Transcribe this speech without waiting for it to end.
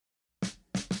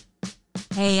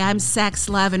Hey, I'm sex,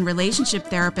 love, and relationship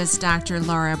therapist Dr.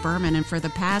 Laura Berman, and for the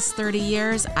past 30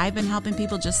 years, I've been helping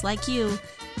people just like you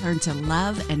learn to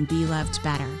love and be loved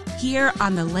better. Here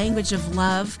on the Language of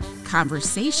Love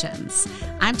Conversations,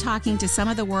 I'm talking to some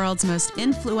of the world's most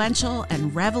influential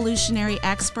and revolutionary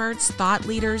experts, thought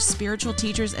leaders, spiritual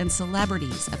teachers, and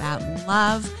celebrities about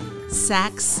love,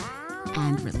 sex,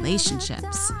 and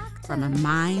relationships from a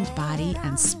mind, body,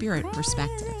 and spirit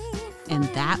perspective. In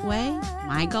that way,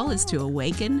 my goal is to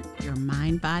awaken your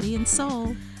mind, body, and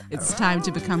soul. It's time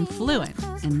to become fluent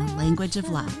in the language of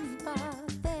love.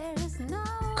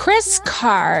 Kris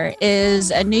Carr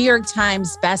is a New York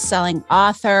Times bestselling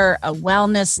author, a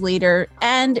wellness leader,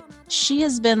 and she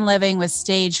has been living with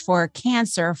stage 4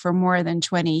 cancer for more than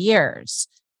 20 years.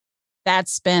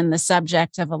 That's been the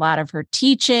subject of a lot of her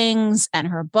teachings and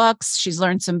her books. She's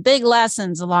learned some big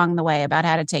lessons along the way about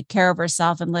how to take care of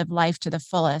herself and live life to the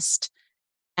fullest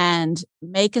and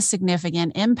make a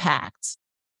significant impact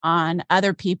on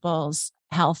other people's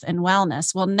health and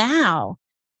wellness. Well, now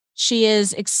she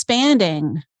is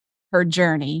expanding her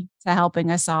journey to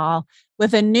helping us all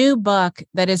with a new book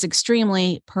that is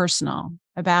extremely personal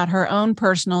about her own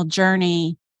personal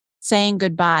journey, saying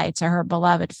goodbye to her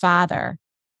beloved father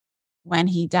when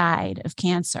he died of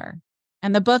cancer.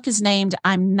 And the book is named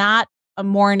I'm Not a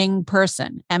Mourning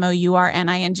Person,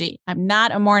 Mourning. I'm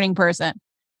not a mourning person.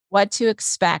 What to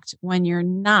expect when you're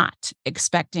not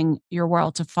expecting your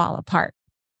world to fall apart.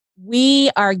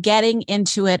 We are getting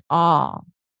into it all,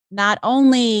 not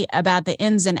only about the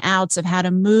ins and outs of how to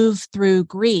move through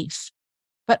grief,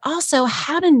 but also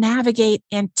how to navigate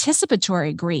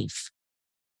anticipatory grief.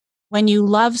 When you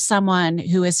love someone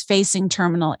who is facing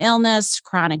terminal illness,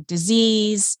 chronic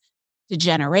disease,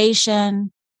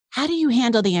 degeneration, how do you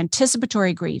handle the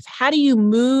anticipatory grief? How do you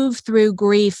move through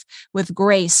grief with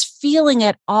grace, feeling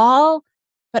it all,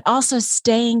 but also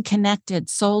staying connected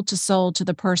soul to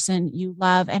the person you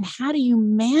love? And how do you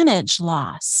manage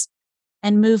loss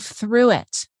and move through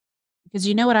it? Because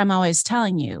you know what I'm always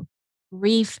telling you,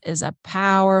 grief is a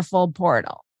powerful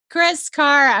portal. Kris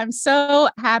Carr, I'm so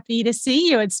happy to see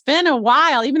you. It's been a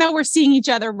while, even though we're seeing each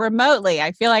other remotely.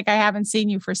 I feel like I haven't seen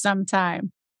you for some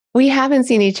time. We haven't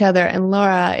seen each other. And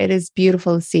Laura, it is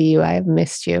beautiful to see you. I have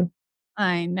missed you.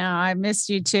 I know. I missed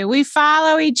you too. We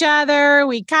follow each other.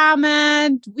 We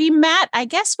comment. I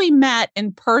guess we met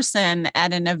in person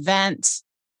at an event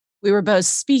we were both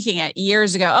speaking at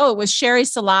years ago. Oh, it was Sherry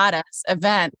Salada's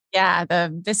event. Yeah,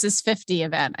 the This Is 50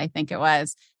 event, I think it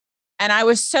was. And I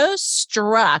was so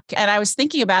struck, and I was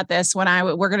thinking about this when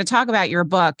we're going to talk about your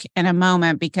book in a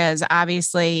moment, because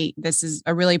obviously this is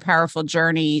a really powerful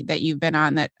journey that you've been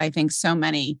on that I think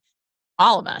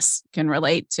all of us can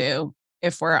relate to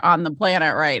if we're on the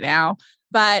planet right now.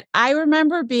 But I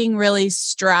remember being really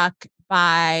struck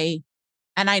by,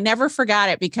 and I never forgot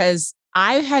it because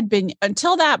I had been,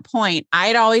 until that point,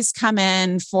 I'd always come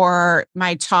in for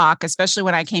my talk, especially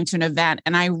when I came to an event,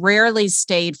 and I rarely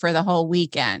stayed for the whole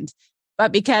weekend.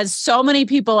 But because so many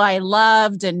people I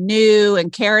loved and knew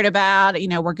and cared about,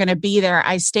 were going to be there,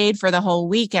 I stayed for the whole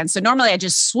weekend. So normally I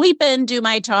just sweep in, do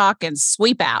my talk, and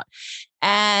sweep out.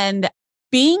 And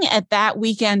being at that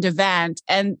weekend event,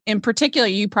 and in particular,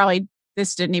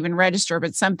 this didn't even register,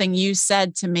 but something you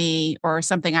said to me or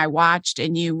something I watched,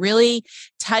 and you really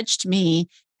touched me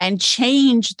and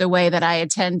changed the way that I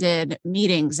attended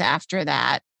meetings after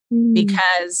that,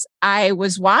 because I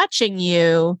was watching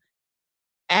you.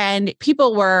 And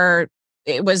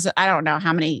I don't know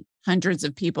how many hundreds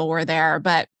of people were there,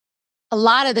 but a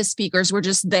lot of the speakers were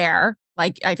just there.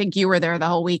 Like, I think you were there the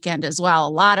whole weekend as well. A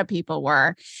lot of people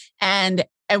were. And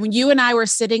when you and I were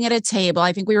sitting at a table,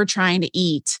 I think we were trying to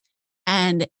eat,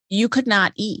 and you could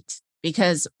not eat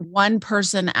because one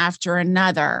person after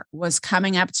another was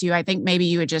coming up to you. I think maybe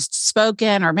you had just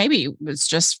spoken, or maybe it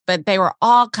was but they were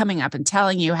all coming up and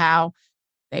telling you how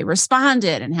they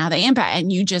responded and how they impact.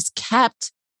 And you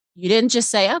didn't just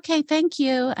say, okay, thank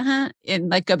you,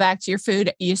 and go back to your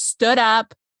food. You stood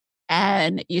up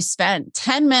and you spent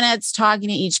 10 minutes talking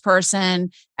to each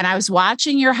person. And I was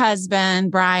watching your husband,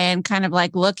 Brian, kind of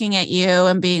like looking at you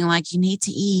and being like, you need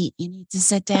to eat, you need to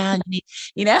sit down,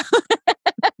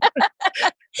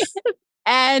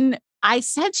 And I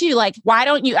said to you, why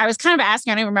don't you, I was kind of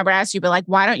asking, I don't even remember asking you, but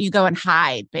why don't you go and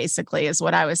hide, basically, is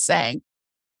what I was saying.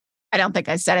 I don't think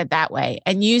I said it that way.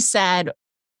 And you said,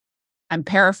 I'm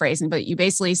paraphrasing, but you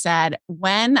basically said,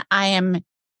 when I am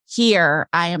here,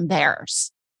 I am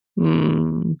theirs.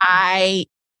 I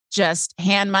just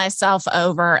hand myself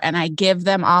over and I give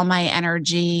them all my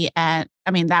energy. And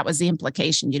I mean, that was the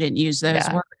implication. You didn't use those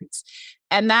words.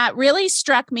 And that really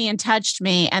struck me and touched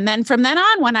me. And then from then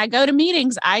on, when I go to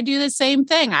meetings, I do the same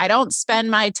thing. I don't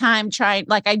spend my time trying,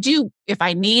 like I do if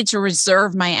I need to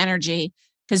reserve my energy,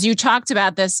 because you talked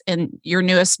about this in your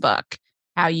newest book,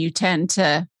 how you tend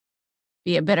to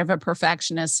be a bit of a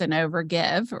perfectionist and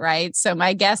overgive, right? So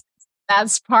my guess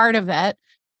that's part of it.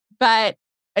 But,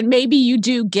 and maybe you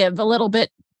do give a little bit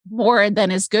more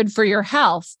than is good for your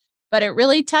health, but it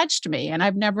really touched me and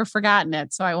I've never forgotten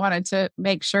it. So I wanted to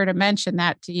make sure to mention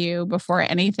that to you before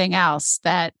anything else,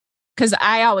 that because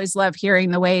I always love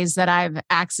hearing the ways that I've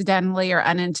accidentally or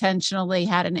unintentionally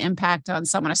had an impact on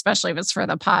someone, especially if it's for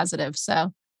the positive.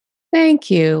 So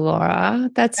Thank you, Laura.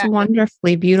 That's yeah.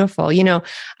 wonderfully beautiful.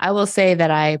 I will say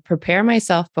that I prepare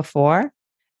myself before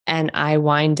and I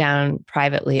wind down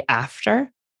privately after.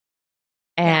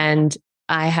 And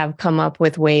I have come up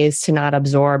with ways to not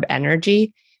absorb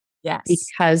energy. Yes.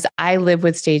 Because I live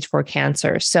with stage 4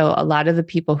 cancer. So a lot of the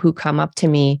people who come up to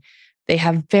me, they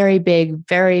have very big,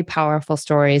 very powerful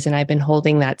stories. And I've been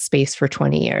holding that space for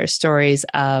 20 years. Stories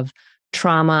of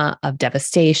trauma, of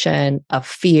devastation, of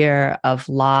fear, of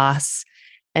loss.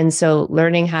 And so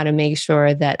learning how to make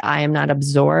sure that I am not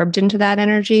absorbed into that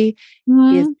energy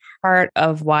is part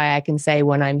of why I can say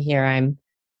when I'm here,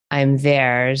 I'm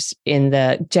theirs in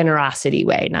the generosity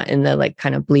way, not in the like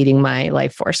kind of bleeding my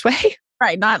life force way.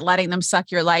 Right. Not letting them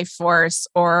suck your life force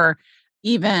or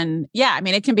even, I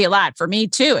mean, it can be a lot for me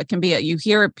too. It can be, you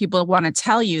hear people want to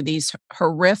tell you these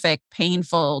horrific,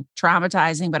 painful,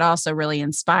 traumatizing, but also really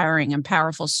inspiring and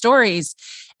powerful stories.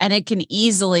 And it can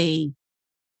easily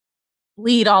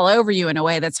bleed all over you in a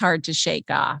way that's hard to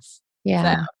shake off.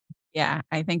 Yeah. So,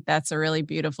 I think that's a really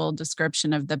beautiful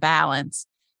description of the balance.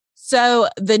 So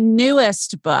the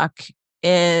newest book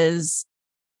is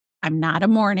I'm Not a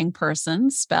Mourning Person,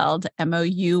 spelled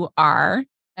Mourning.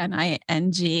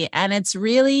 And it's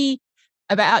really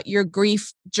about your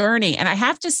grief journey. And I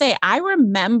have to say, I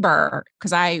remember,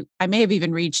 because I may have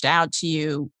even reached out to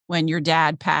you when your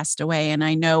dad passed away. And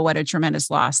I know what a tremendous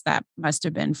loss that must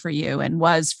have been for you and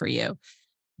was for you.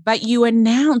 But you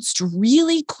announced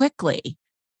really quickly.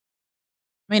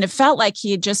 I mean, it felt like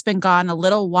he had just been gone a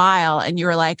little while and you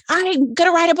were like, I'm going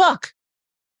to write a book.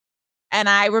 And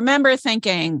I remember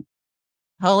thinking,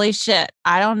 holy shit,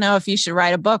 I don't know if you should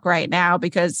write a book right now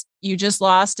because you just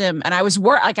lost him. And I was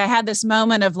like, I had this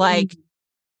moment of like,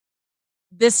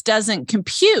 this doesn't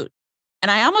compute. And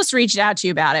I almost reached out to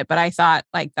you about it, but I thought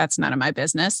like, that's none of my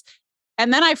business.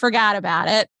 And then I forgot about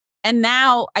it. And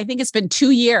now I think it's been 2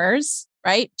 years,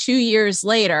 right? 2 years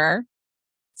later.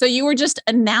 So you were just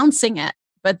announcing it,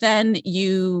 but then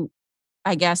you,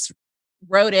 I guess,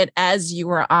 wrote it as you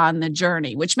were on the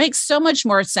journey, which makes so much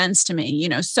more sense to me.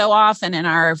 So often in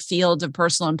our field of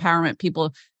personal empowerment,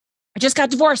 people, I just got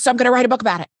divorced, so I'm going to write a book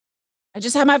about it. I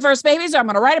just had my first baby, so I'm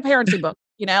going to write a parenting book.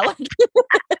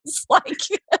 It's like,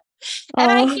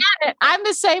 and I get it. I'm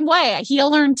the same way.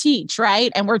 Heal, learn, teach,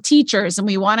 right? And we're teachers and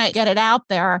we want to get it out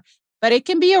there, but it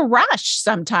can be a rush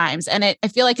sometimes. And I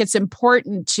feel like it's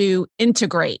important to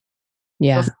integrate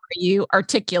before you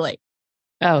articulate.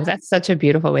 Oh, that's such a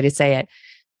beautiful way to say it.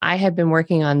 I had been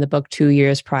working on the book 2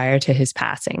 years prior to his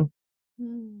passing.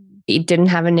 It didn't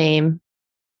have a name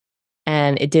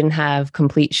and it didn't have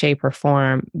complete shape or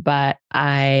form, but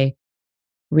I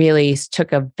really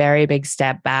took a very big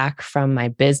step back from my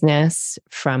business,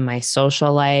 from my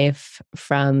social life,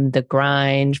 from the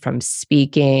grind, from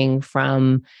speaking,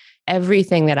 from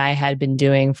everything that I had been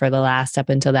doing for the last up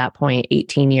until that point,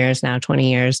 18 years now, 20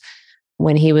 years.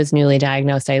 When he was newly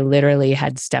diagnosed, I literally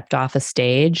had stepped off a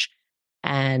stage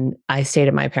and I stayed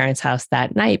at my parents' house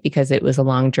that night because it was a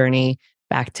long journey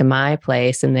back to my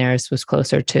place and theirs was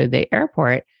closer to the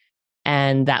airport.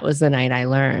 And that was the night I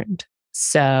learned.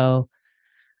 So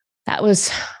that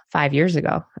was 5 years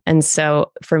ago. And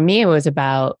so for me, it was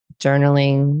about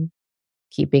journaling,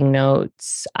 keeping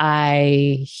notes.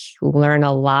 I learn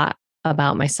a lot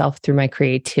about myself through my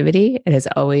creativity. It has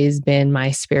always been my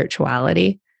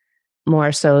spirituality,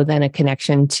 more so than a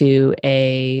connection to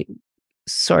a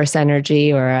source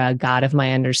energy or a God of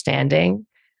my understanding.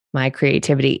 My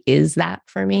creativity is that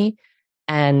for me.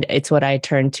 And it's what I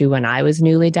turned to when I was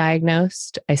newly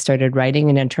diagnosed. I started writing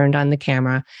and then turned on the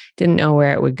camera. Didn't know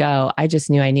where it would go. I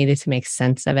just knew I needed to make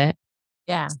sense of it.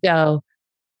 Yeah. So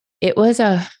it was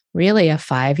really a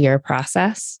 5-year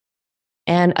process.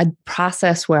 And a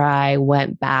process where I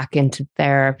went back into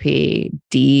therapy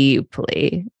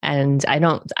deeply. And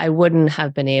I wouldn't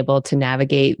have been able to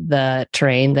navigate the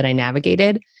terrain that I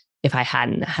navigated if I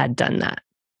hadn't had done that.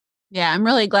 Yeah, I'm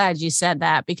really glad you said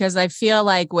that because I feel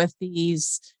like with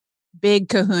these big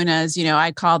kahunas,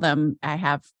 I call them, I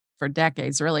have for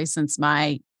decades, really since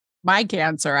my my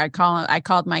cancer. I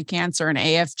called my cancer an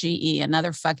AFGE,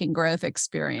 another fucking growth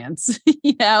experience,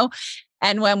 you know?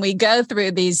 And when we go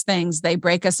through these things, they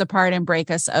break us apart and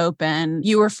break us open.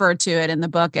 You refer to it in the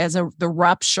book as the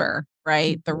rupture,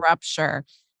 right? The rupture.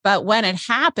 But when it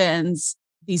happens,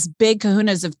 these big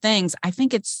kahunas of things, I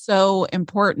think it's so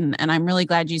important. And I'm really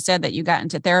glad you said that you got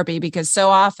into therapy, because so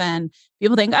often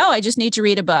people think, oh, I just need to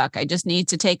read a book. I just need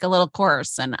to take a little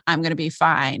course and I'm going to be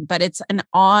fine. But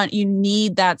you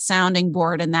need that sounding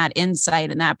board and that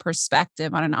insight and that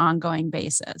perspective on an ongoing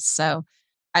basis. So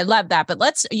I love that.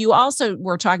 But you also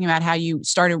were talking about how you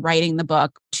started writing the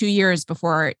book 2 years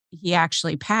before he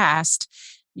actually passed,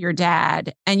 your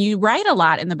dad. And you write a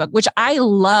lot in the book, which I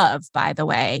love, by the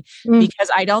way,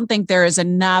 because I don't think there is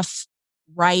enough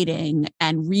writing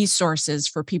and resources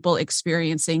for people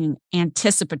experiencing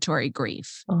anticipatory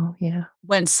grief. Oh, yeah.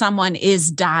 When someone is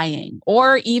dying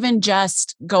or even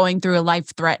just going through a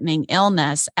life-threatening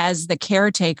illness, as the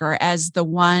caretaker, as the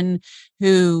one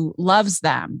who loves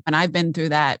them. And I've been through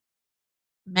that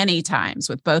many times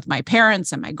with both my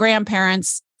parents and my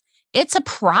grandparents. It's a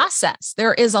process.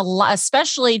 There is a lot,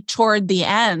 especially toward the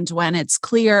end when it's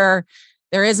clear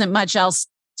there isn't much else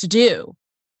to do.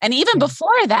 And even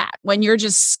before that, when you're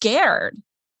just scared,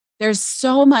 there's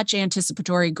so much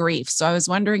anticipatory grief. So I was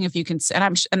wondering if you can,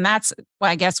 and that's,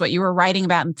 I guess, what you were writing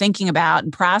about and thinking about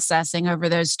and processing over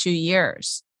those 2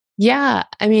 years. Yeah.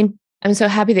 I mean, I'm so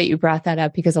happy that you brought that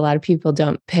up, because a lot of people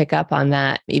don't pick up on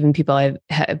that. Even people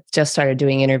have just started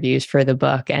doing interviews for the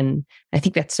book. And I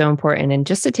think that's so important. And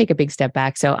just to take a big step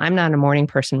back. So I'm not a mourning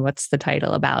person. What's the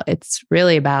title about? It's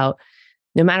really about,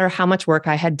 no matter how much work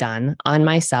I had done on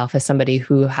myself as somebody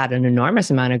who had an enormous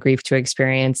amount of grief to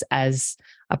experience, as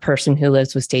a person who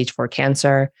lives with stage 4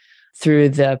 cancer, through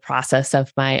the process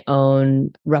of my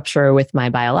own rupture with my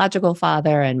biological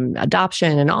father and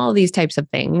adoption and all these types of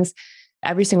things,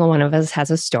 every single one of us has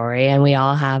a story, and we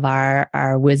all have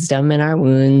our wisdom and our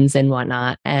wounds and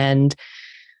whatnot. And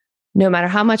no matter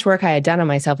how much work I had done on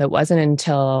myself, it wasn't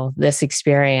until this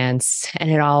experience,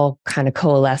 and it all kind of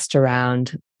coalesced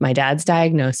around my dad's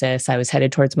diagnosis. I was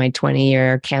headed towards my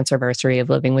 20-year cancerversary of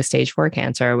living with stage 4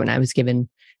 cancer when I was given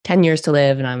 10 years to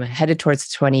live, and I'm headed towards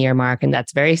the 20-year mark. And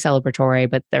that's very celebratory.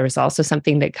 But there was also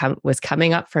something that was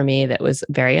coming up for me that was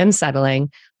very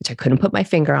unsettling, which I couldn't put my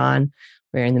finger on.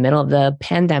 We were in the middle of the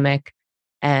pandemic.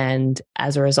 And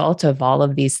as a result of all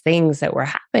of these things that were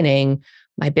happening,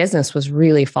 my business was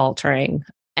really faltering.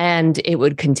 And it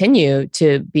would continue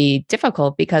to be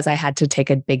difficult because I had to take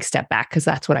a big step back, because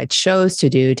that's what I chose to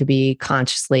do, to be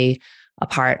consciously a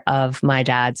part of my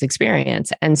dad's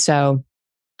experience. And so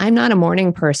I'm not a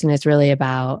mourning person. It's really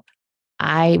about,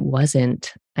 I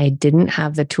didn't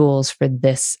have the tools for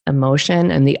this emotion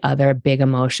and the other big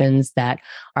emotions that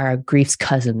are grief's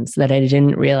cousins that I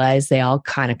didn't realize they all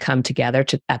kind of come together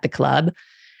at the club.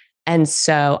 And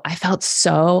so I felt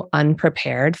so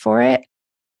unprepared for it.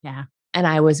 Yeah. And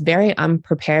I was very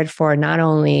unprepared for not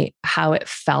only how it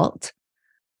felt,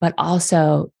 but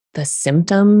also the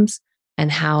symptoms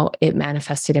and how it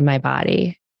manifested in my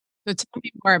body. So tell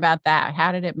me more about that.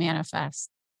 How did it manifest?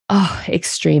 Oh,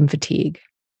 extreme fatigue,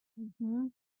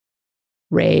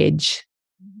 rage,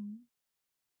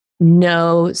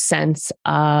 no sense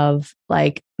of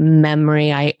like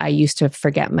memory. I used to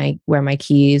forget where my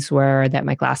keys were, that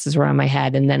my glasses were on my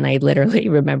head. And then I literally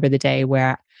remember the day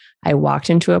where I walked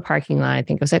into a parking lot, I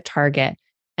think it was at Target,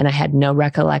 and I had no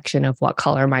recollection of what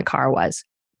color my car was.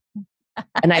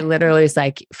 And I literally was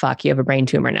like, fuck, you have a brain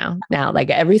tumor now. Now,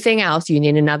 like everything else, you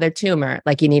need another tumor.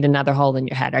 Like you need another hole in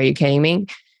your head. Are you kidding me?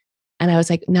 And I was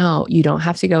like, no, you don't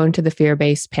have to go into the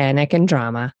fear-based panic and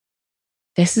drama.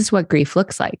 This is what grief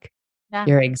looks like. Yeah.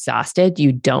 You're exhausted.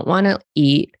 You don't want to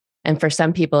eat. And for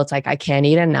some people, it's like, I can't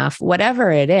eat enough.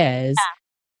 Whatever it is,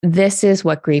 this is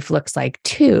what grief looks like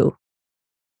too.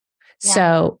 Yeah.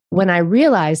 So when I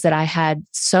realized that I had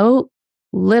so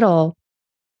little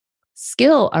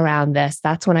skill around this,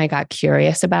 that's when I got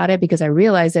curious about it, because I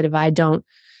realized that if I don't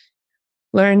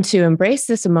learn to embrace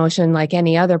this emotion like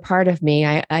any other part of me,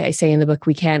 I say in the book,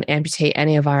 we can't amputate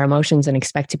any of our emotions and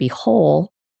expect to be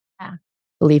whole. Yeah.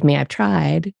 Believe me, I've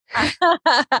tried.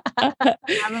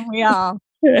 Haven't we all?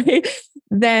 Right?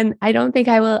 Then I don't think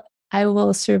I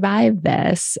will survive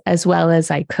this as well as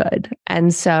I could.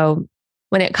 And so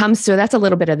when it comes to, that's a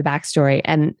little bit of the backstory.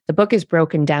 And the book is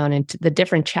broken down into the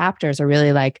different chapters are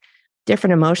really like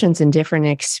different emotions and different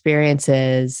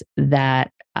experiences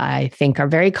that I think are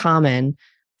very common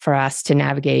for us to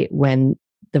navigate when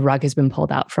the rug has been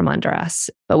pulled out from under us.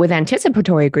 But with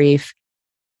anticipatory grief,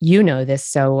 you know this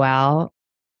so well,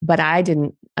 but I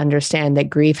didn't understand that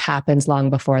grief happens long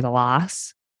before the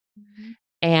loss.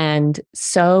 And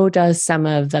so does some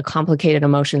of the complicated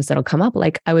emotions that'll come up.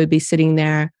 Like I would be sitting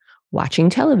there watching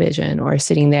television or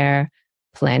sitting there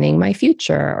planning my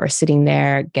future or sitting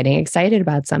there getting excited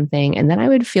about something. And then I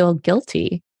would feel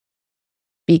guilty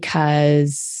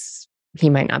because he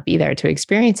might not be there to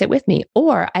experience it with me.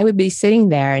 Or I would be sitting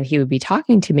there and he would be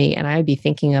talking to me and I would be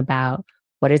thinking about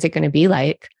what is it going to be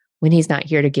like when he's not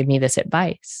here to give me this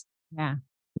advice? Yeah.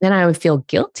 Then I would feel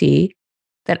guilty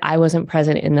that I wasn't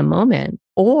present in the moment.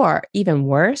 Or even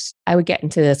worse, I would get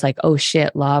into this like, oh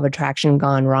shit, law of attraction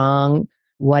gone wrong.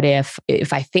 What if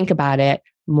I think about it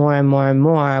more and more and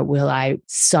more, will I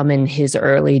summon his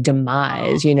early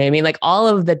demise? You know what I mean? Like all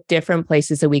of the different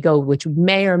places that we go, which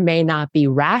may or may not be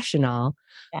rational,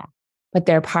 but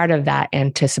they're part of that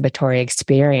anticipatory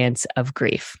experience of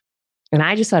grief. And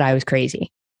I just thought I was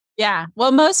crazy. Yeah.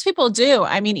 Well, most people do.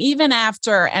 I mean, even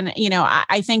after, and,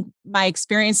 I think my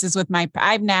experiences with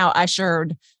I've now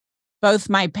ushered both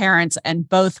my parents and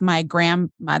both my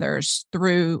grandmothers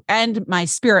through, and my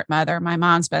spirit mother, my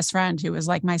mom's best friend, who was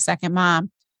like my second mom.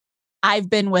 I've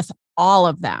been with all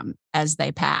of them as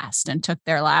they passed and took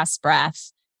their last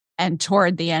breath and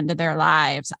toward the end of their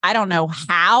lives. I don't know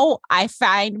how I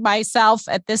find myself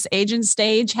at this age and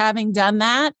stage having done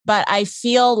that, but I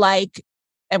feel like,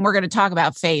 and we're going to talk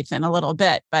about faith in a little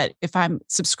bit, but if I'm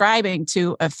subscribing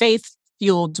to a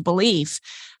faith-fueled belief,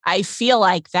 I feel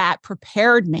like that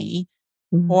prepared me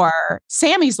for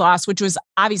Sammy's loss, which was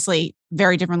obviously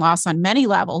very different loss on many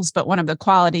levels. But one of the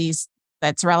qualities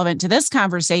that's relevant to this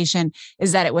conversation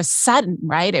is that it was sudden,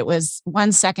 right? It was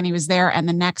 1 second he was there and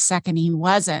the next second he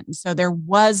wasn't. So there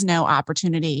was no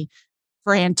opportunity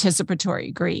for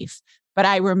anticipatory grief. But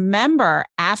I remember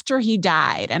after he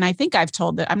died, and I think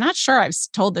I'm not sure I've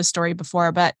told this story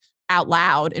before, but out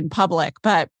loud in public,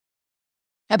 but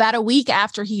about a week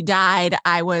after he died,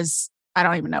 I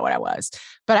don't even know what I was,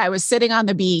 but I was sitting on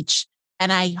the beach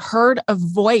and I heard a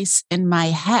voice in my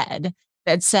head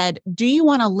that said, "Do you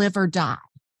want to live or die?"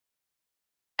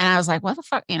 And I was like, what the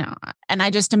fuck, and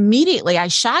I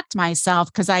shocked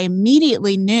myself because I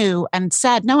immediately knew and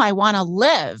said, no, I want to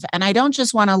live. And I don't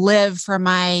just want to live for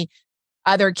my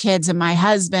other kids and my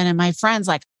husband and my friends.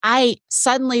 Like I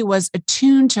suddenly was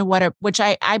attuned to which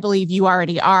I believe you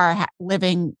already are,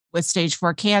 living with stage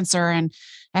 4 cancer and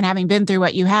having been through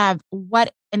what you have,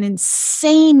 what an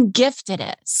insane gift it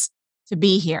is to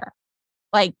be here.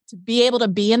 Like to be able to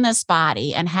be in this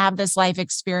body and have this life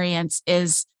experience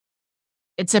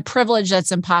it's a privilege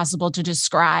that's impossible to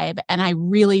describe. And I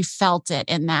really felt it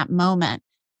in that moment.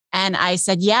 And I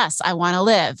said, yes, I want to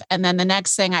live. And then the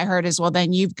next thing I heard is, well,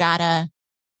 then you've got to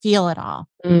feel it all.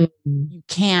 You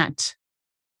can't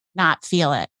not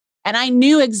feel it. And I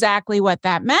knew exactly what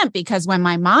that meant because when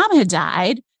my mom had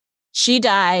died, she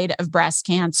died of breast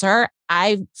cancer.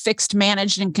 I fixed,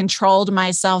 managed, and controlled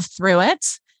myself through it.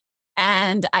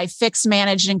 And I fixed,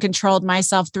 managed, and controlled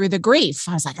myself through the grief.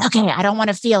 I was like, okay, I don't want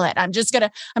to feel it. I'm going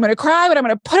to cry, but I'm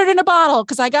going to put it in a bottle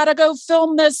because I got to go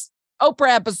film this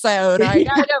Oprah episode.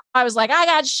 I was like, I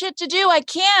got shit to do. I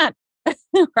can't.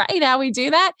 Right? How we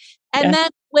do that. And then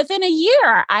within a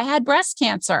year, I had breast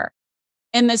cancer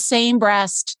in the same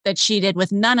breast that she did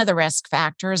with none of the risk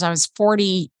factors. I was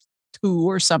 42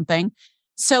 or something.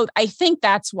 So I think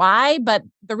that's why. But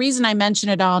the reason I mention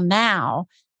it all now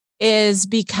is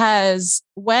because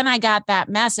when I got that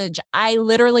message, I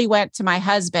literally went to my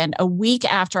husband a week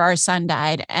after our son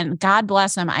died, and God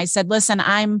bless him. I said, listen,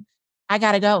 I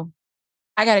got to go.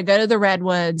 I got to go to the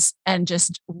redwoods and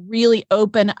just really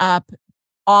open up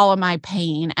all of my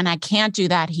pain. And I can't do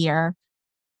that here.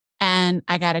 And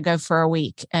I got to go for a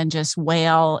week and just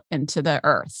wail into the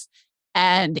earth.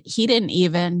 And he didn't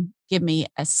even give me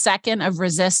a second of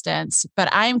resistance,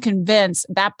 but I am convinced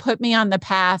that put me on the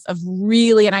path of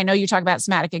really, and I know you talk about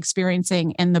somatic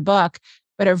experiencing in the book,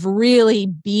 but of really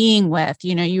being with,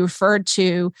 you referred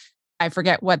to, I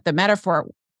forget what the metaphor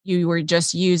you were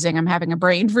just using. I'm having a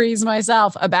brain freeze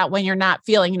myself about when you're not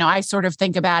feeling, I sort of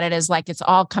think about it as like it's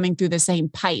all coming through the same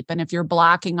pipe. And if you're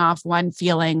blocking off one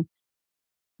feeling,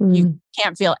 you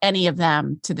can't feel any of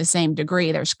them to the same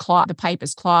degree. The pipe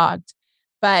is clogged.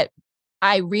 But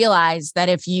I realized that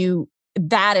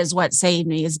that is what saved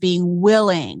me, is being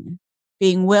willing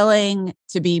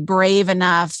to be brave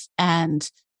enough and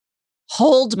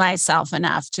hold myself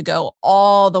enough to go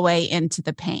all the way into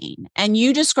the pain. And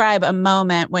you describe a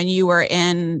moment when you were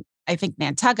in, I think,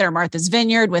 Nantucket or Martha's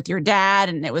Vineyard with your dad,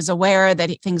 and it was aware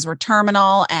that things were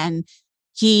terminal. And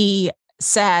he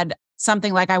said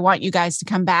something like, I want you guys to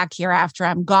come back here after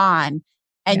I'm gone.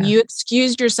 And you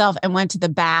excused yourself and went to the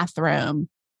bathroom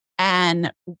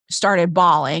and started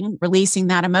bawling, releasing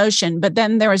that emotion. But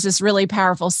then there was this really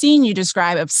powerful scene you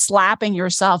describe of slapping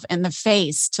yourself in the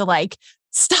face to like,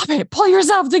 stop it, pull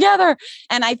yourself together.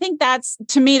 And I think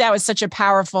to me, that was such a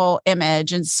powerful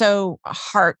image and so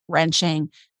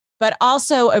heart-wrenching, but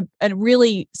also a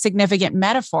really significant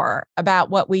metaphor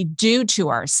about what we do to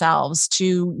ourselves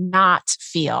to not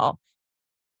feel.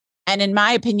 And in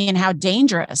my opinion, how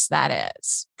dangerous that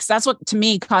is. Because that's what, to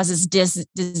me, causes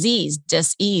dis-ease,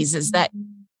 is that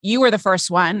you were the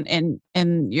first one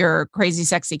in your Crazy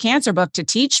Sexy Cancer book to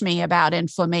teach me about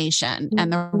inflammation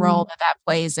and the role that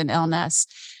plays in illness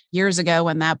years ago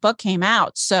when that book came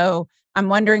out. So I'm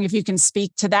wondering if you can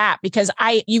speak to that, because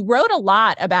you wrote a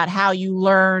lot about how you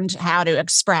learned how to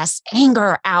express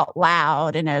anger out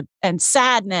loud and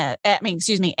sadness,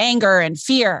 anger and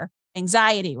fear,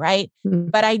 anxiety, right?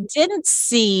 But I didn't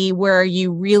see where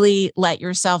you really let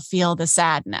yourself feel the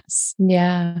sadness.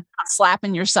 Yeah. Not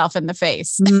slapping yourself in the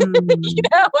face. You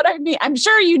know what I mean? I'm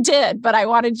sure you did, but I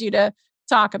wanted you to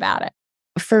talk about it.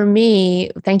 For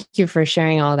me, thank you for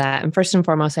sharing all that. And first and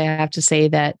foremost, I have to say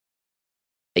that,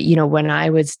 when I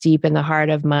was deep in the heart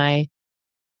of my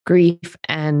grief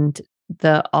and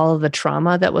all of the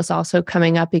trauma that was also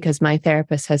coming up, because my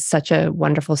therapist has such a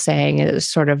wonderful saying, it was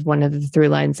sort of one of the through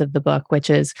lines of the book, which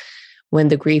is when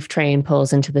the grief train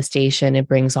pulls into the station, it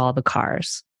brings all the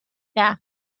cars. Yeah.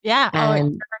 Yeah.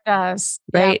 And, it sure does.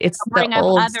 Right. Yeah. It's bring the up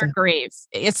old other stuff. grief.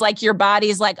 It's like your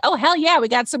body's like, oh, hell yeah, we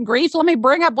got some grief. Let me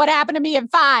bring up what happened to me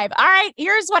at 5. All right,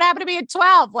 here's what happened to me at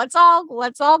 12. Let's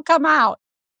all come out.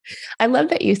 I love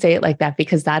that you say it like that,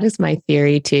 because that is my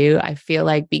theory too. I feel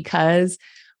like because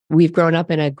we've grown up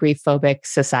in a grief-phobic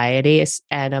society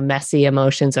and a messy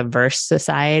emotions averse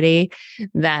society,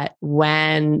 that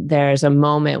when there's a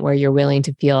moment where you're willing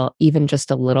to feel even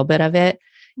just a little bit of it,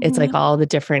 it's like all the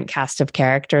different cast of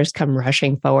characters come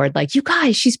rushing forward, like, you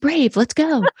guys, she's brave. Let's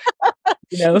go.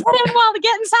 Get in while the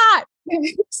getting's hot.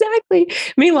 Exactly.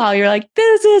 Meanwhile, you're like,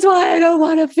 this is why I don't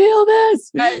want to feel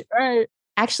this. Right.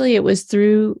 Actually, it was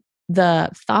through the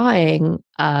thawing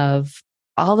of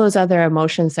all those other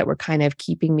emotions that were kind of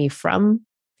keeping me from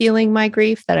feeling my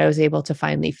grief that I was able to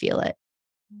finally feel it.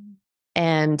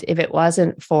 And if it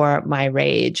wasn't for my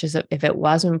rage, if it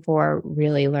wasn't for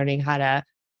really learning how to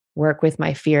work with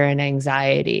my fear and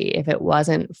anxiety, if it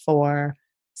wasn't for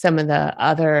some of the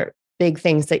other big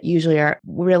things that usually are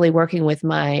really working with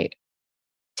my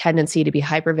tendency to be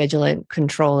hypervigilant,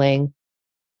 controlling,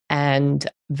 and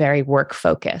very work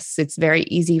focused. It's very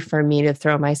easy for me to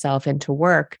throw myself into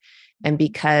work. And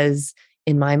because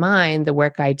in my mind, the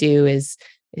work I do is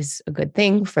a good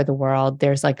thing for the world,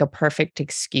 there's like a perfect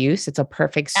excuse. It's a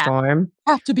perfect storm.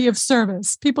 Have to be of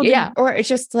service. People do. Yeah. Or it's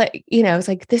just like, it's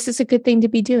like, this is a good thing to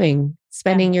be doing,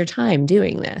 spending your time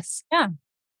doing this. Yeah.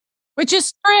 Which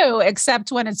is true, except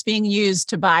when it's being used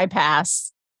to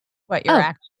bypass what you're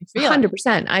actually feeling.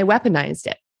 100%. I weaponized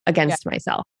it against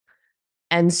myself.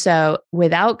 And so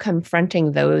without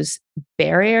confronting those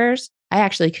barriers, I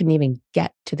actually couldn't even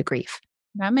get to the grief.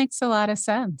 That makes a lot of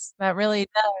sense. That really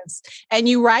does. And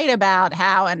you write about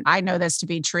how, and I know this to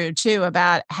be true too,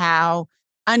 about how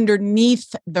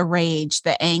underneath the rage,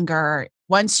 the anger,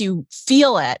 once you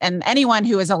feel it, and anyone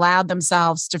who has allowed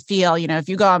themselves to feel, if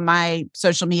you go on my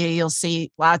social media, you'll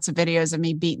see lots of videos of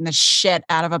me beating the shit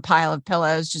out of a pile of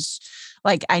pillows, just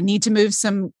like, I need to move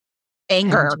some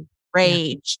anger,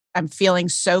 rage. I'm feeling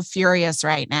so furious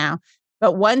right now.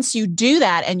 But once you do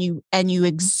that and you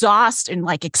exhaust and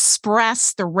like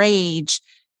express the rage,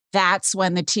 that's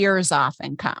when the tears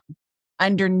often come.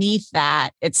 Underneath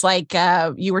that, it's like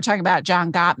you were talking about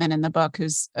John Gottman in the book,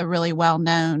 who's a really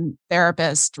well-known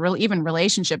therapist, even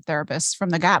relationship therapist from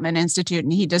the Gottman Institute.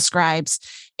 And he describes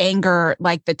anger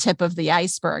like the tip of the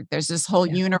iceberg. There's this whole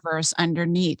universe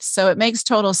underneath. So it makes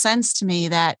total sense to me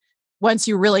that once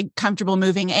you're really comfortable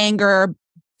moving anger,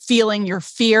 feeling your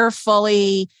fear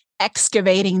fully,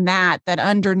 excavating that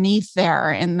underneath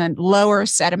there in the lower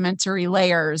sedimentary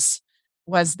layers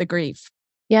was the grief.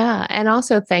 Yeah. And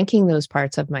also thanking those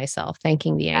parts of myself,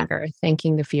 thanking the anger,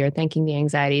 thanking the fear, thanking the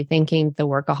anxiety, thanking the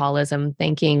workaholism,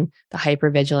 thanking the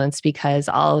hypervigilance, because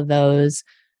all of those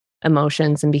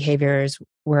emotions and behaviors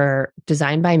were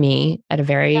designed by me at a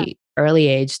very early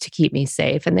age to keep me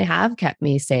safe. And they have kept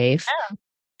me safe. Yeah.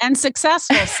 And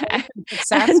successful.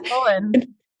 and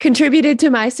contributed to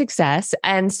my success.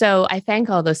 And so I thank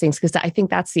all those things, because I think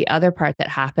that's the other part that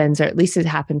happens, or at least it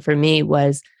happened for me,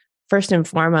 was first and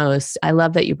foremost, I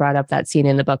love that you brought up that scene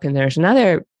in the book. And there's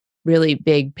another really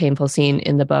big, painful scene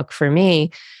in the book for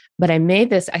me. But I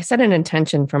set an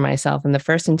intention for myself. And the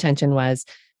first intention was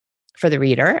for the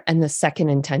reader. And the second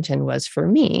intention was for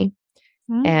me.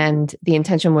 And the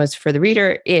intention was for the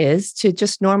reader is to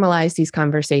just normalize these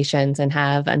conversations and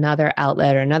have another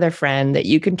outlet or another friend that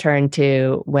you can turn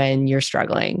to when you're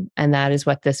struggling. And that is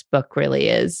what this book really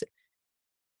is.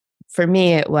 For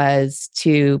me, it was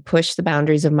to push the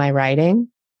boundaries of my writing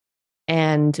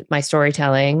and my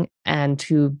storytelling and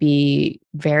to be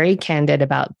very candid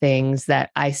about things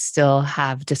that I still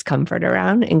have discomfort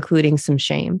around, including some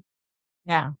shame.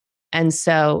 Yeah. And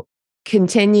so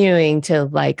continuing to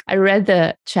I read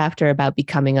the chapter about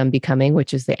becoming unbecoming,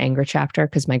 which is the anger chapter,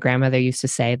 because my grandmother used to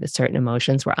say that certain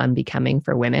emotions were unbecoming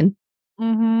for women.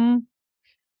 Mm-hmm.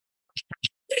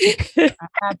 I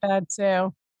had that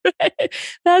too.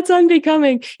 That's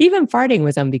unbecoming. Even farting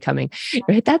was unbecoming,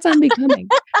 right? That's unbecoming.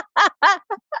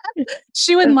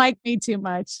 She wouldn't like me too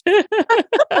much.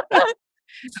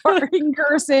 Farting,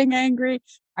 cursing, angry.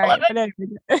 All right. All of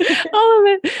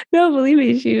it. No, believe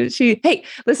me. Hey,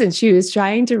 listen, she was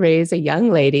trying to raise a young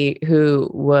lady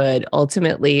who would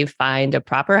ultimately find a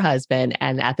proper husband.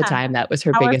 And at the time, that was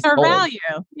her biggest goal. Value.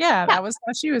 Yeah, that was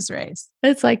how she was raised.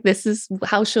 It's like, this is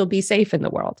how she'll be safe in the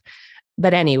world.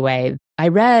 But anyway, I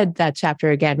read that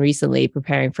chapter again recently,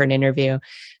 preparing for an interview.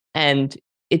 And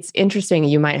it's interesting.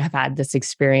 You might have had this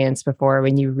experience before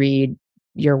when you read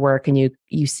your work and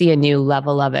you see a new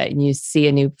level of it and you see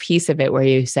a new piece of it where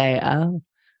you say, oh,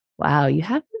 wow, you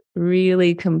haven't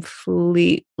really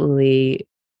completely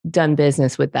done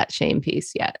business with that shame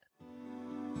piece yet.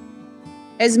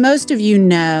 As most of you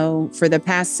know, for the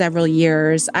past several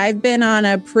years, I've been on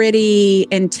a pretty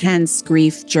intense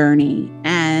grief journey,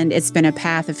 and it's been a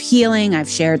path of healing. I've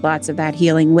shared lots of that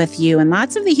healing with you and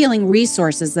lots of the healing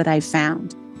resources that I've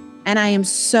found. And I am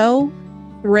so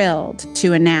thrilled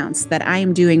to announce that I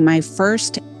am doing my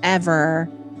first ever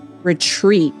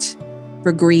retreat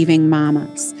for grieving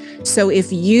mamas. So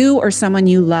if you or someone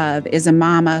you love is a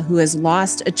mama who has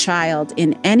lost a child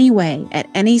in any way, at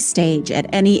any stage, at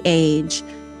any age,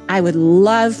 I would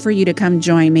love for you to come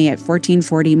join me at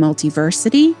 1440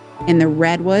 Multiversity in the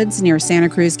Redwoods near Santa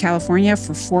Cruz, California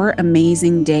for 4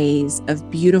 amazing days of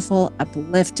beautiful,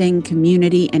 uplifting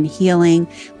community and healing.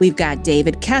 We've got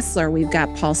David Kessler, we've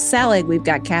got Paul Selig, we've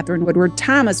got Catherine Woodward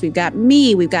Thomas, we've got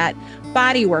me, we've got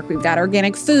body work, we've got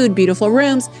organic food, beautiful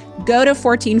rooms. Go to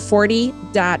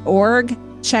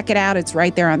 1440.org. Check it out. It's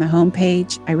right there on the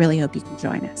homepage. I really hope you can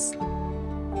join us.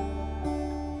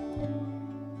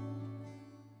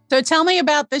 So tell me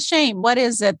about the shame. What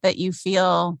is it that you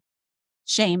feel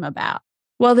shame about?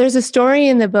 Well, there's a story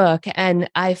in the book, and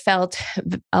I felt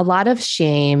a lot of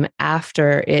shame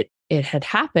after it had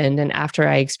happened and after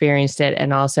I experienced it.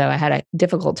 And also I had a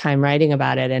difficult time writing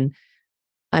about it. And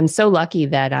I'm so lucky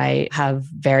that I have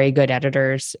very good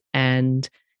editors. And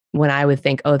when I would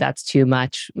think, oh, that's too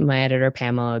much, my editor,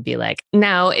 Pamela, would be like,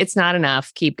 no, it's not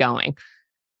enough. Keep going.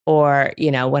 Or,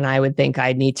 when I would think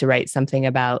I'd need to write something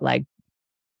about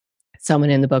someone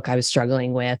in the book I was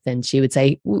struggling with, and she would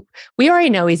say, we already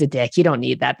know he's a dick. You don't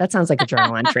need that. That sounds like a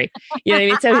journal entry. You know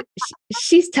what I mean? So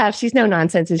she's tough. She's no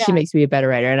nonsense. And she makes me a better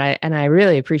writer. And I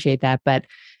really appreciate that. But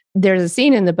there's a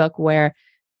scene in the book where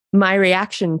my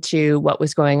reaction to what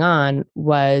was going on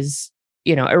was,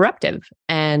 eruptive.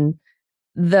 And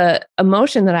the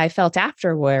emotion that I felt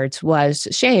afterwards was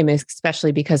shame,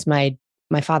 especially because my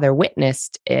father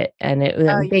witnessed it. And it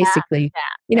was basically,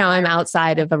 I'm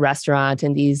outside of a restaurant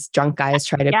and these drunk guys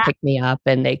try to pick me up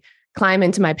and they climb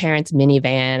into my parents'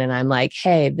 minivan. And I'm like,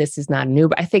 hey, this is not an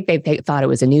Uber. I think they thought it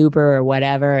was an Uber or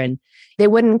whatever. And they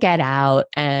wouldn't get out.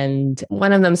 And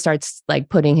one of them starts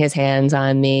putting his hands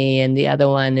on me. And the other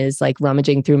one is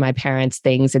rummaging through my parents'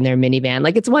 things in their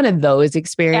minivan. It's one of those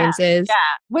experiences. Yeah.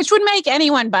 Which would make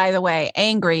anyone, by the way,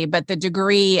 angry. But the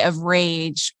degree of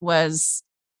rage was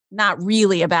not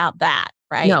really about that,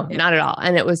 right? No, not at all.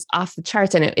 And it was off the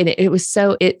charts. And it was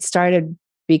it started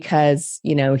because,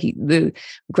 the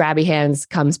grabby hands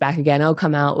comes back again. Oh,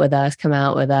 come out with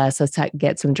us. Let's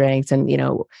get some drinks. And,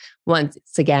 once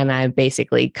again, I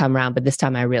basically come around, but this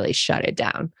time I really shut it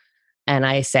down. And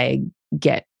I say,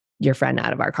 get your friend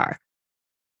out of our car.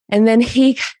 And then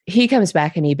he comes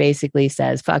back and he basically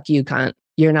says, fuck you, cunt.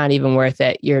 You're not even worth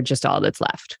it. You're just all that's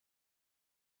left.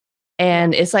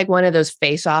 And it's like one of those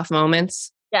face-off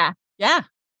moments. Yeah. Yeah.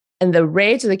 And the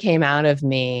rage that came out of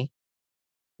me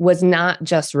was not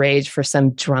just rage for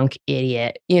some drunk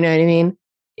idiot. You know what I mean?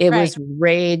 It was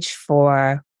rage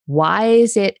for, why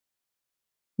is it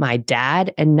my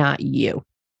dad and not you?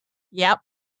 Yep.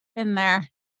 Been there.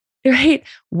 Right?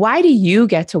 Why do you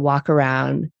get to walk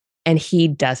around and he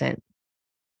doesn't?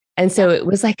 And so it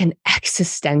was like an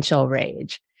existential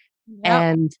rage. Yep.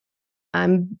 And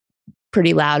I'm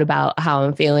pretty loud about how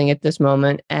I'm feeling at this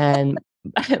moment. And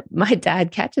my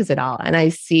dad catches it all. And I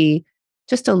see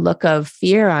just a look of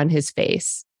fear on his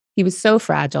face. He was so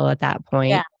fragile at that point.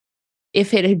 Yeah.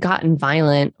 If it had gotten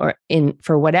violent or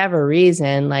for whatever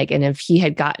reason, like, and if he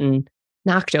had gotten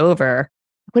knocked over,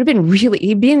 it would have been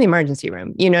he'd be in the emergency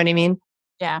room. You know what I mean?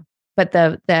 Yeah. But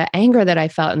the anger that I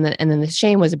felt and then the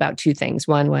shame was about two things.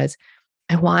 One was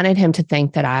I wanted him to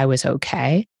think that I was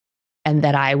okay and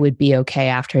that I would be okay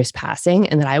after his passing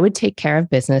and that I would take care of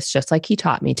business just like he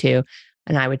taught me to.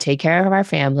 And I would take care of our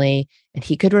family and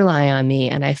he could rely on me.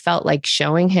 And I felt like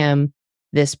showing him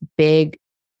this big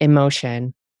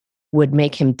emotion would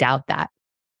make him doubt that.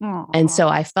 Aww. And so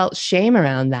I felt shame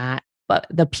around that. But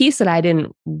the piece that I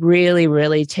didn't really,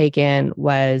 really take in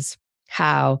was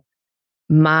how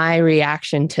my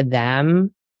reaction to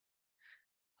them,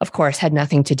 of course, had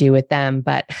nothing to do with them,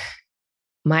 but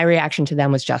my reaction to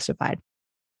them was justified.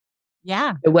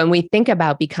 Yeah. When we think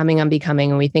about becoming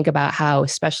unbecoming, and we think about how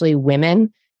especially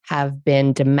women have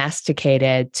been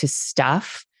domesticated to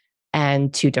stuff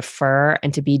and to defer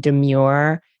and to be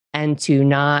demure and to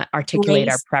not articulate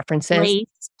our preferences.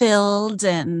 Grace-filled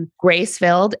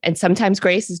and sometimes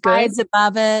grace is good. Rise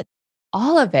above it.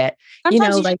 All of it.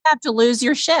 Sometimes you have to lose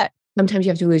your shit. Sometimes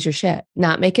you have to lose your shit.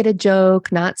 Not make it a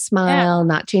joke, not smile,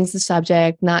 not change the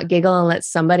subject, not giggle and let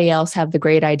somebody else have the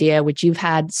great idea, which you've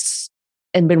had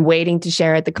and been waiting to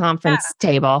share at the conference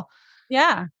table.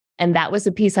 Yeah. And that was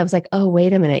a piece I was like, oh,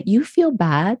 wait a minute. You feel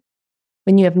bad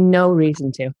when you have no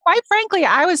reason to. Quite frankly,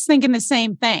 I was thinking the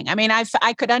same thing. I mean,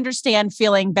 I could understand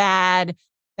feeling bad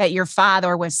that your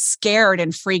father was scared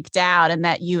and freaked out and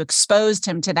that you exposed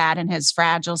him to that in his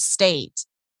fragile state,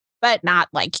 but not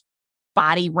like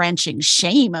body wrenching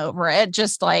shame over it.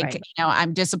 Just like,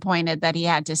 I'm disappointed that he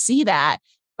had to see that.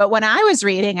 But when I was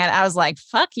reading it, I was like,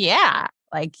 fuck yeah.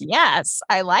 Like, yes,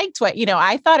 I liked what,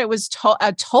 I thought it was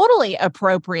a totally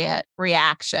appropriate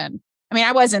reaction. I mean,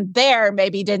 I wasn't there,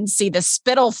 maybe didn't see the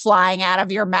spittle flying out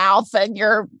of your mouth and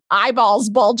your eyeballs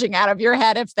bulging out of your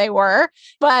head if they were,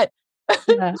 but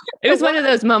it was one of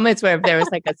those moments where if there was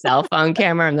like a cell phone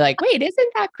camera, I'm like, wait, isn't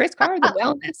that Kris Carr, the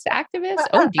wellness activist?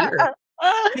 Oh dear.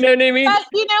 You know what I mean? But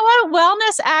you know what?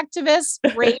 Wellness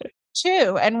activists rate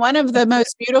too. And one of the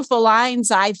most beautiful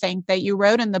lines, I think, that you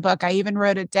wrote in the book, I even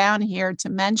wrote it down here to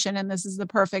mention, and this is the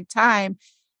perfect time,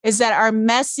 is that our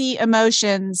messy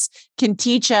emotions can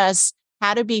teach us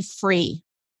how to be free,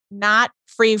 not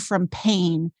free from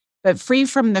pain, but free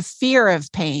from the fear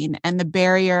of pain and the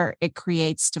barrier it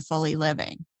creates to fully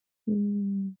living.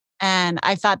 Mm. And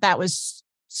I thought that was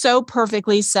so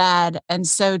perfectly said and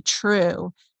so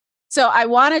true. So I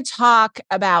want to talk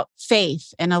about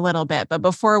faith in a little bit, but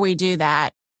before we do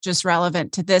that, just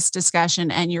relevant to this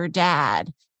discussion and your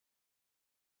dad,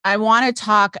 I want to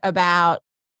talk about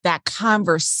that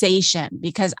conversation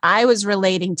because I was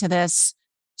relating to this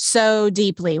so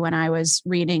deeply when I was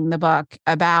reading the book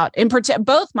about, in particular,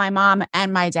 both my mom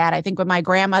and my dad. I think when my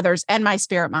grandmothers and my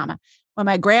spirit mama, when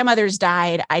my grandmothers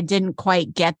died, I didn't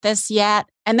quite get this yet.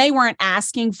 And they weren't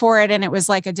asking for it. And it was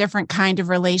like a different kind of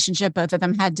relationship. Both of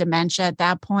them had dementia at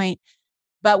that point.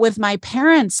 But with my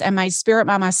parents and my spirit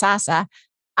mama, Sasa,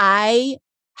 I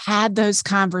had those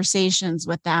conversations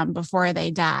with them before they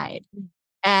died.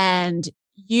 And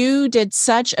you did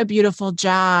such a beautiful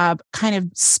job kind of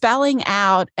spelling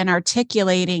out and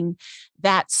articulating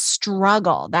that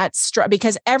struggle,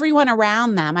 because everyone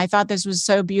around them, I thought this was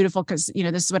so beautiful because,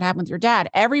 this is what happened with your dad.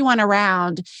 Everyone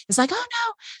around is like, oh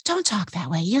no, don't talk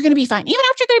that way. You're going to be fine. Even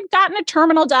after they've gotten a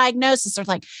terminal diagnosis, they're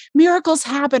like, miracles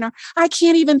happen, or I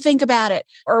can't even think about it,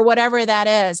 or whatever that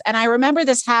is. And I remember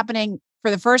this happening for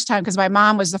the first time because my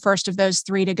mom was the first of those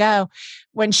three to go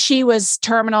when she was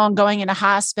terminal and going into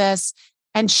hospice.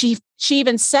 And she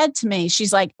even said to me,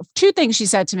 she's like, two things she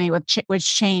said to me,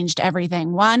 which changed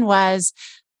everything. One was,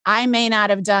 I may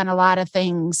not have done a lot of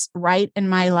things right in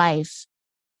my life,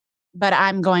 but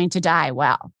I'm going to die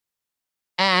well.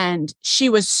 And she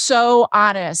was so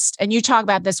honest. And you talk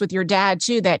about this with your dad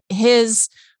too, that his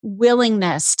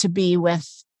willingness to be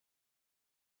with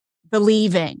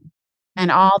believing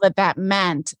and all that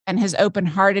meant, and his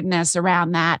open-heartedness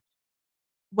around that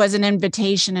was an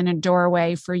invitation and a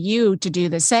doorway for you to do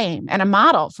the same and a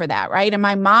model for that, right? And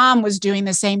my mom was doing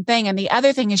the same thing. And the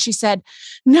other thing is she said,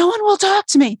 no one will talk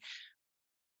to me.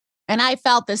 And I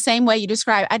felt the same way you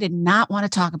described. I did not want to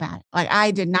talk about it. Like,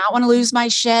 I did not want to lose my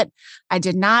shit. I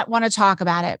did not want to talk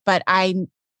about it, but I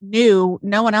knew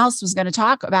no one else was going to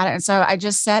talk about it. And so I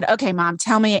just said, okay, Mom,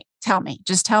 tell me,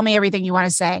 just tell me everything you want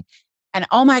to say. And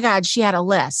oh my God, she had a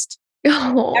list.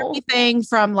 Oh. Everything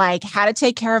from like how to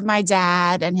take care of my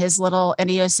dad and his little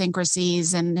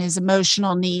idiosyncrasies and his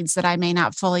emotional needs that I may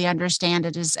not fully understand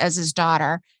as his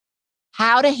daughter,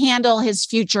 how to handle his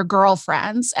future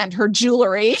girlfriends and her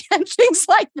jewelry and things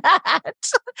like that.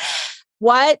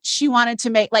 What she wanted to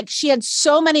make, like she had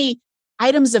so many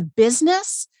items of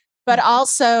business, but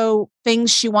also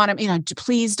things she wanted,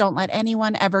 please don't let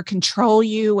anyone ever control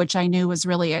you, which I knew was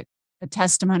really a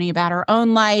testimony about her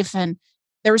own life. And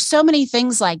there were so many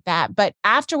things like that. But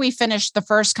after we finished the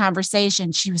first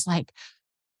conversation, she was like,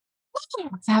 oh,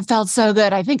 that felt so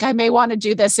good. I think I may want to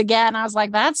do this again. I was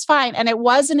like, that's fine. And it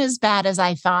wasn't as bad as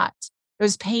I thought. It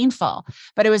was painful,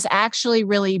 but it was actually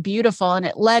really beautiful. And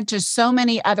it led to so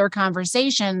many other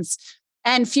conversations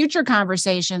and future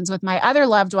conversations with my other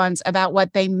loved ones about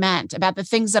what they meant, about the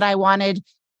things that I wanted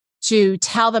to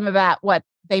tell them about what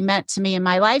they meant to me in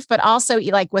my life, but also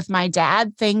like with my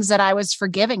dad, things that I was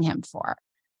forgiving him for,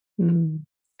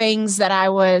 things that I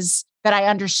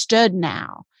understood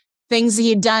now, things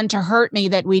he had done to hurt me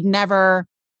that we'd never,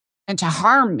 and to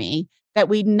harm me that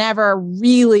we'd never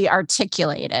really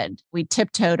articulated. We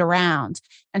tiptoed around.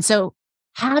 And so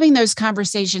having those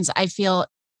conversations, I feel,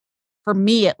 for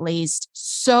me at least,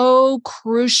 so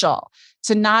crucial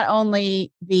to not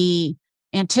only the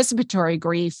anticipatory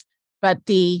grief, but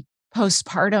the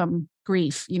postpartum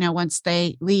grief, once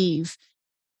they leave,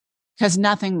 because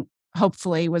nothing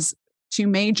hopefully was too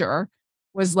major,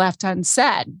 was left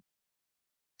unsaid.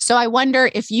 So I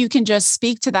wonder if you can just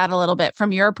speak to that a little bit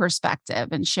from your perspective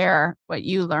and share what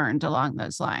you learned along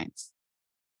those lines.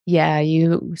 Yeah,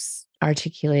 you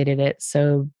articulated it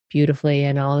so beautifully,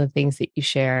 and all the things that you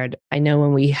shared. I know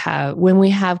when we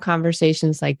have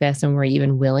conversations like this, and we're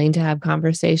even willing to have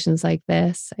conversations like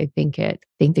this, I think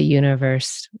the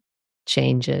universe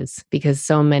changes, because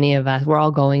so many of us, we're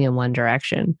all going in one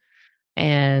direction.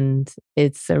 And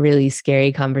it's a really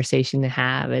scary conversation to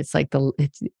have. It's like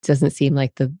it doesn't seem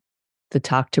like the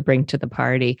talk to bring to the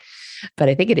party, but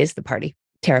I think it is the party.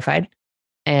 Terrified.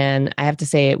 And I have to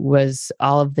say, it was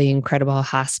all of the incredible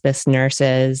hospice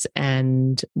nurses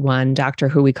and one doctor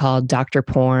who we called Dr.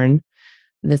 Porn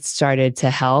that started to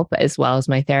help, as well as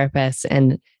my therapist.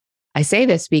 And I say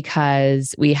this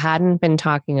because we hadn't been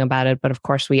talking about it, but of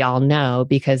course we all know,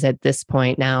 because at this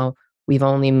point now we've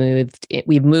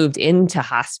moved into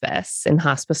hospice, and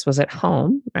hospice was at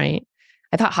home, right?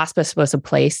 I thought hospice was a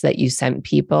place that you sent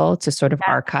people to sort of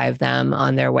archive them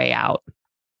on their way out.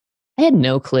 I had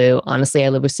no clue. Honestly, I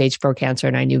live with stage 4 cancer,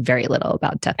 and I knew very little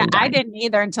about death and dying. I didn't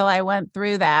either until I went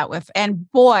through that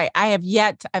and boy, I've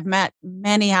met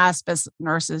many hospice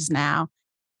nurses now.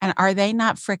 And are they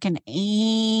not freaking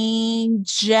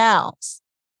angels?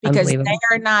 Because they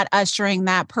are not ushering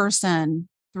that person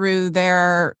through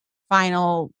their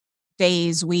final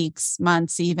days, weeks,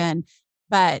 months even,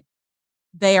 but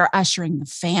they are ushering the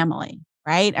family,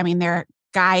 right? I mean, they're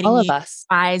guiding all you, of us,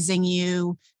 advising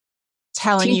you,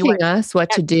 teaching us what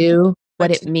to do,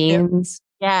 what it means.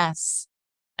 Yes.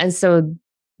 And so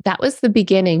that was the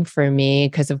beginning for me,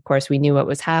 because of course we knew what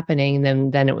was happening.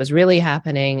 Then it was really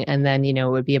happening. And then, it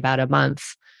would be about a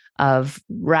month of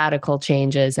radical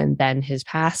changes, and then his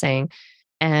passing.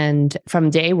 And from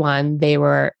day one, they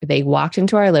walked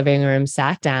into our living room,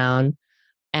 sat down,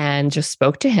 and just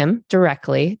spoke to him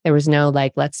directly. There was no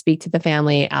like, let's speak to the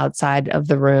family outside of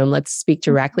the room. Let's speak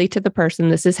directly to the person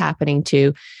this is happening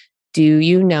to. Do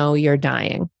you know you're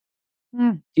dying?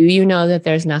 Do you know that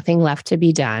there's nothing left to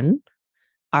be done?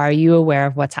 Are you aware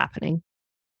of what's happening?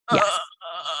 Yes.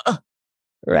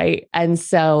 Right. And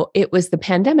so it was the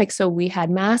pandemic. So we had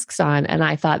masks on, and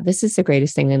I thought, this is the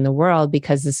greatest thing in the world,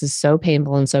 because this is so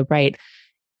painful and so bright.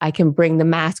 I can bring the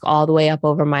mask all the way up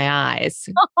over my eyes,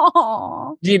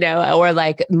 or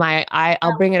like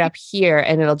I'll bring it up here,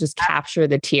 and it'll just capture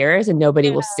the tears, and nobody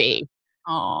will see.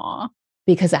 Aww.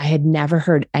 Because I had never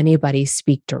heard anybody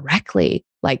speak directly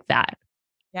like that.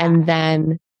 Yeah. And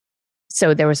then,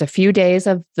 so there was a few days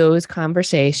of those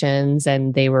conversations,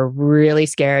 and they were really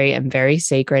scary and very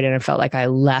sacred. And I felt like I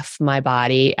left my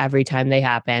body every time they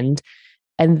happened.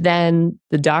 And then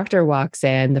the doctor walks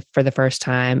in for the first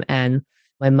time, and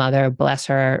my mother, bless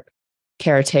her,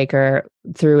 caretaker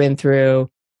through and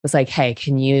through, was like, hey,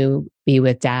 can you be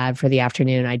with Dad for the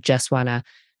afternoon? I just want to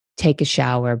take a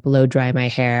shower, blow dry my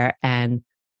hair, and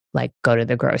like go to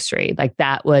the grocery. Like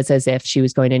that was as if she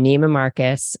was going to Neiman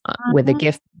Marcus with a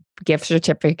gift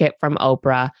certificate from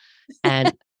Oprah,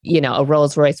 and a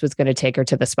Rolls Royce was going to take her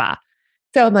to the spa.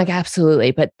 So I'm like, absolutely.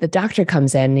 But the doctor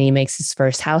comes in and he makes his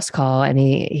first house call, and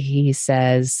he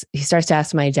starts to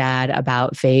ask my dad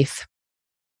about faith.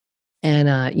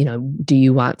 And, do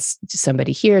you want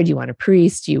somebody here? Do you want a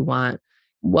priest?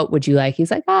 What would you like? He's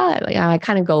like, I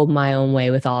kind of go my own way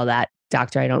with all that,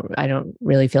 doctor. I don't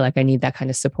really feel like I need that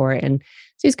kind of support. And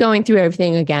so he's going through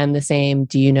everything again, the same.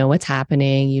 Do you know what's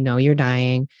happening? You're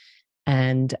dying.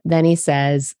 And then he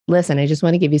says, listen, I just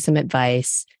want to give you some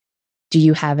advice. Do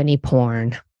you have any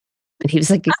porn? And he was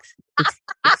like,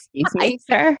 excuse me,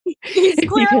 sir. He's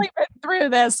clearly been through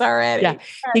this already. Yeah.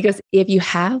 He goes, if you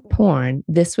have porn,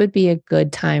 this would be a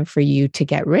good time for you to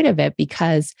get rid of it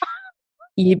because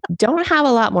you don't have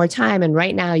a lot more time. And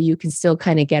right now you can still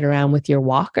kind of get around with your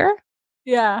walker.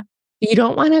 Yeah. You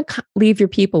don't want to leave your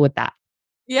people with that.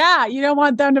 Yeah. You don't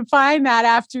want them to find that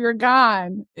after you're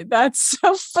gone. That's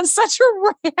such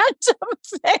a random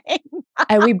thing.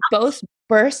 And we both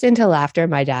burst into laughter,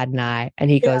 my dad and I.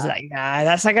 And he goes like, nah,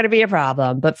 that's not going to be a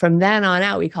problem. But from then on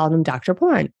out, we called him Dr.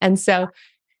 Porn. And so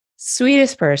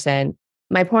sweetest person.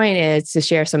 My point is to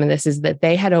share some of this is that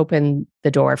they had opened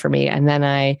the door for me. And then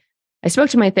I spoke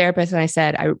to my therapist and I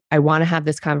said, I want to have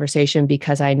this conversation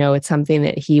because I know it's something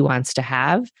that he wants to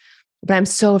have, but I'm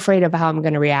so afraid of how I'm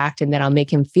going to react and that I'll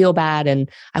make him feel bad and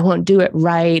I won't do it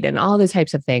right and all those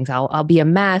types of things. I'll be a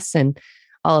mess and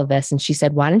all of this. And she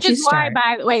said, why don't you start?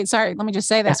 Let me just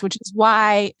say this, which is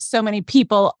why so many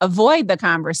people avoid the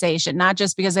conversation, not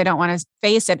just because they don't want to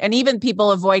face it. And even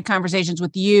people avoid conversations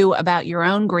with you about your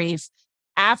own grief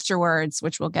afterwards,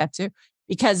 which we'll get to,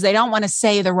 because they don't want to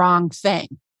say the wrong thing.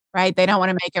 Right? They don't want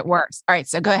to make it worse. All right.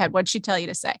 So go ahead. What'd she tell you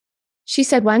to say? She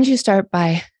said, why don't you start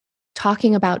by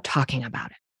talking about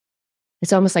it?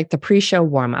 It's almost like the pre-show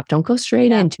warm up. Don't go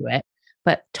straight into it,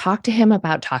 but talk to him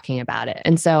about talking about it.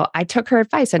 And so I took her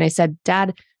advice and I said,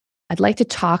 Dad, I'd like to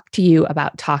talk to you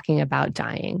about talking about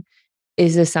dying.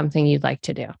 Is this something you'd like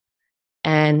to do?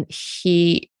 And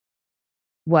he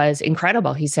was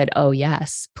incredible. He said, oh,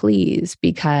 yes, please,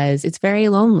 because it's very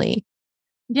lonely.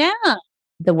 Yeah.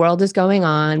 The world is going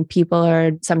on.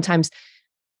 Sometimes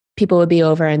people would be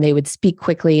over and they would speak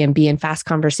quickly and be in fast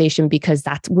conversation because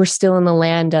we're still in the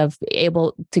land of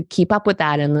able to keep up with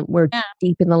that. And we're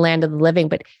deep in the land of the living,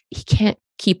 but he can't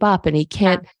keep up and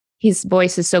his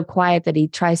voice is so quiet that he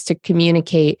tries to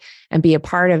communicate and be a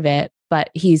part of it, but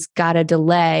he's got a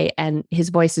delay and his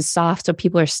voice is soft. So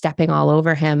people are stepping all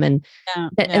over him. And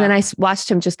then I watched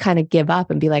him just kind of give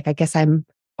up and be like, I guess I'm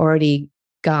already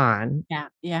gone. Yeah.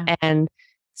 Yeah. And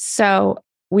so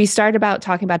we started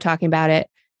talking about it.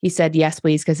 He said, yes,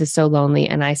 please, because it's so lonely.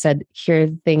 And I said, here are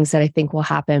the things that I think will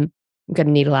happen. I'm going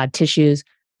to need a lot of tissues.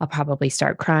 I'll probably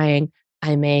start crying.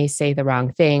 I may say the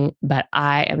wrong thing, but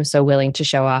I am so willing to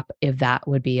show up if that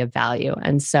would be of value.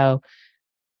 And so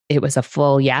it was a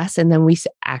full yes. And then we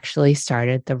actually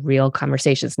started the real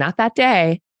conversations. Not that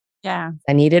day. Yeah.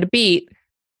 I needed a beat,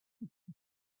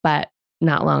 but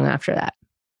not long after that.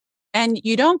 And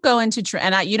you don't go into,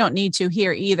 you don't need to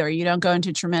here either. You don't go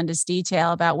into tremendous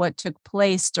detail about what took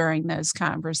place during those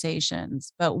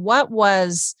conversations. But what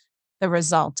was the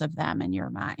result of them in your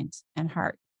mind and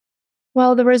heart?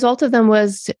 Well, the result of them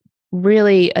was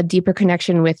really a deeper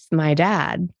connection with my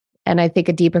dad. And I think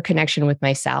a deeper connection with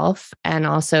myself and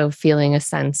also feeling a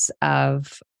sense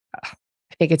of, I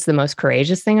think it's the most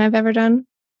courageous thing I've ever done.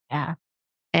 Yeah.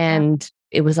 And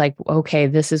it was like, okay,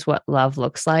 this is what love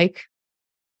looks like.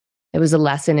 It was a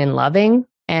lesson in loving.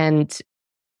 And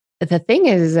the thing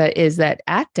is that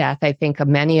at death, I think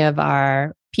many of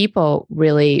our people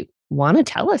really want to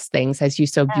tell us things, as you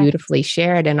so beautifully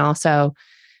shared. And also,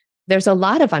 there's a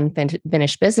lot of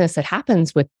unfinished business that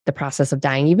happens with the process of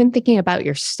dying, even thinking about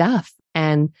your stuff.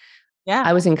 And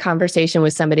I was in conversation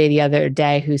with somebody the other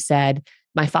day who said,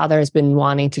 my father has been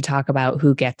wanting to talk about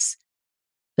who gets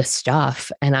the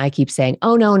stuff. And I keep saying,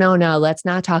 oh, no, let's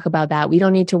not talk about that. We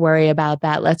don't need to worry about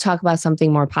that. Let's talk about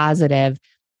something more positive.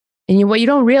 And what you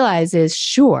don't realize is,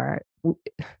 sure,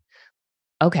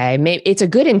 okay, maybe it's a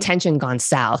good intention gone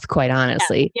south, quite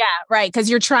honestly. Yeah, right. Because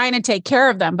you're trying to take care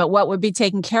of them. But what would be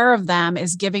taking care of them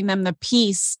is giving them the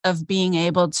peace of being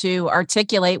able to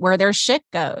articulate where their shit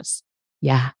goes.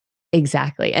 Yeah,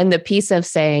 exactly. And the piece of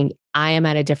saying, I am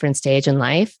at a different stage in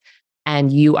life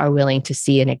and you are willing to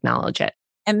see and acknowledge it.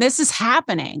 And this is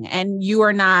happening and you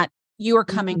are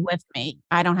coming with me.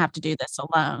 I don't have to do this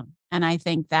alone. And I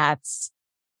think that's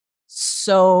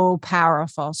so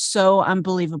powerful, so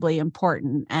unbelievably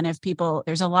important. And if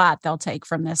there's a lot they'll take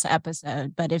from this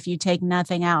episode, but if you take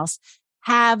nothing else,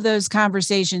 have those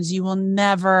conversations. You will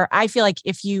never, I feel like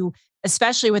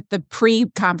especially with the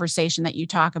pre-conversation that you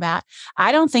talk about,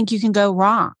 I don't think you can go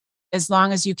wrong as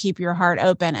long as you keep your heart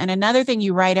open. And another thing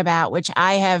you write about, which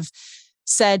I have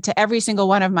said to every single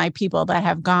one of my people that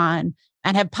have gone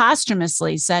and have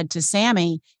posthumously said to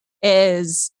Sammy,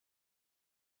 is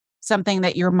something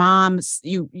that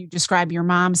you describe your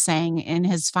mom saying in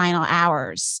his final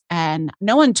hours. And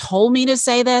no one told me to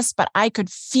say this, but I could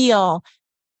feel,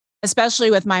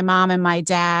 especially with my mom and my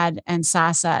dad and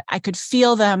Sasa, I could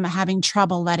feel them having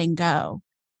trouble letting go.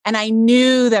 And I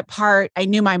knew I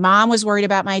knew my mom was worried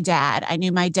about my dad. I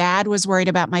knew my dad was worried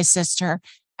about my sister.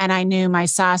 And I knew my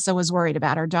Sasa was worried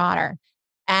about her daughter.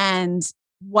 And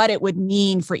what it would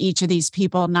mean for each of these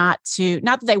people not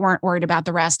that they weren't worried about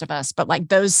the rest of us, but like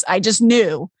those, I just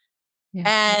knew.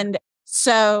 Yeah. And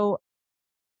so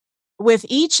with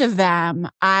each of them,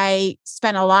 I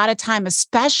spent a lot of time,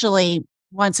 especially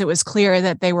once it was clear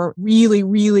that they were really,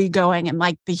 really going and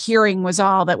like the hearing was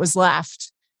all that was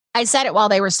left. I said it while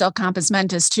they were still compos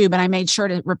mentis too, but I made sure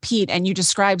to repeat. And you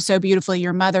described so beautifully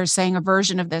your mother saying a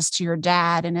version of this to your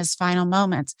dad in his final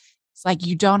moments. It's like,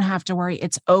 you don't have to worry.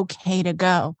 It's okay to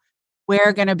go.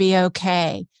 We're going to be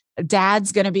okay.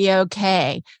 Dad's going to be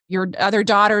okay. Your other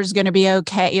daughter's going to be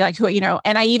okay. Like,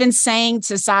 and I even sang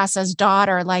to Sasa's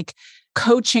daughter, like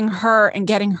coaching her and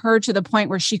getting her to the point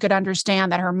where she could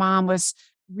understand that her mom was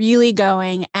really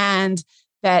going and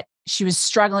that she was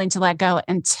struggling to let go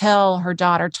until her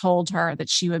daughter told her that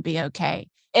she would be okay,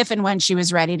 if and when she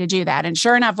was ready to do that. And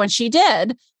sure enough, when she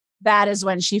did, that is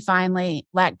when she finally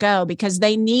let go, because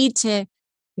they need to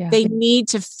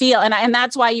feel. And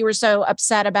that's why you were so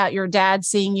upset about your dad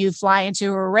seeing you fly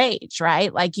into a rage,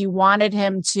 right? Like you wanted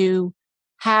him to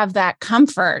have that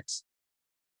comfort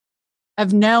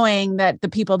of knowing that the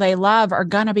people they love are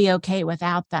going to be okay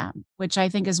without them, which I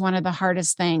think is one of the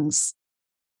hardest things,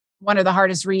 one of the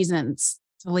hardest reasons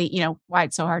to leave, why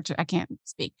it's so hard I can't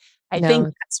speak. I think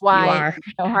that's why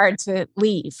it's so hard to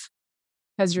leave,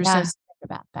 because you're so scared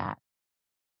about that.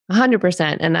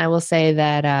 100%. And I will say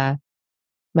that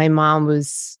my mom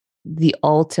was the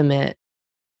ultimate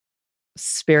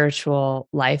spiritual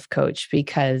life coach,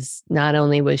 because not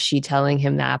only was she telling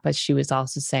him that, but she was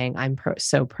also saying, I'm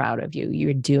so proud of you.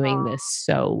 You're doing this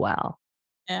so well.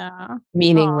 Yeah.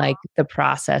 Meaning like the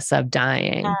process of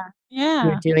dying. Yeah.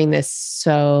 You're doing this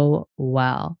so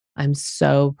well. I'm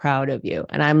so proud of you.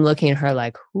 And I'm looking at her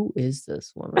like, who is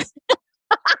this woman?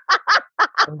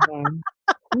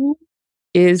 Who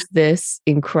is this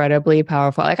incredibly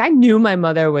powerful? Like I knew my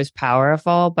mother was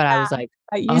powerful, but I was like,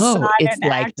 oh, it's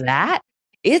like that.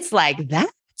 It's like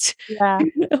that. Yeah.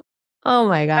 Oh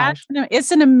my gosh.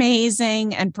 It's an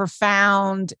amazing and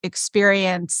profound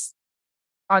experience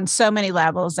on so many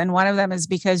levels. And one of them is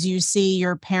because you see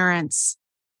your parents,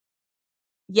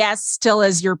 yes, still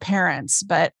as your parents,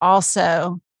 but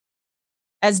also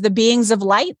as the beings of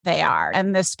light they are.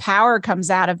 And this power comes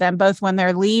out of them, both when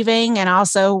they're leaving and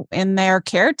also in their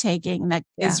caretaking, that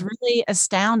is really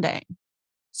astounding.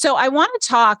 So I want to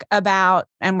talk about,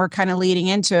 and we're kind of leading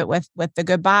into it with the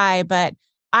goodbye, but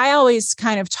I always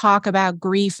kind of talk about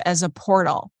grief as a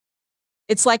portal.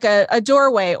 It's like a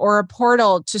doorway or a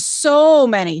portal to so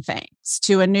many things,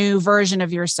 to a new version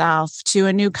of yourself, to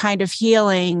a new kind of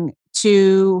healing,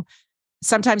 to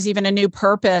sometimes even a new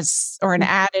purpose or an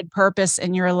added purpose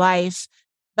in your life.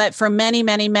 But for many,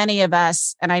 many, many of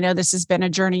us, and I know this has been a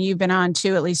journey you've been on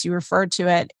too, at least you referred to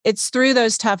it, it's through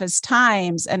those toughest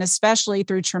times, and especially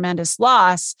through tremendous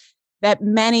loss, that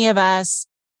many of us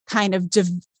kind of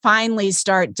finally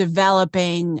start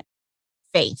developing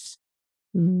faith.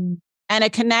 Mm-hmm. And a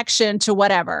connection to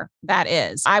whatever that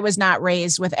is. I was not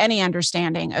raised with any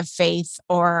understanding of faith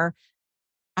or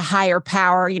a higher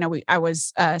power. I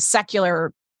was a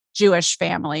secular Jewish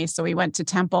family, so we went to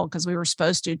temple because we were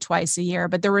supposed to twice a year,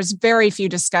 but there was very few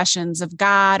discussions of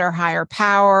God or higher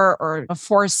power or a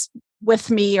force with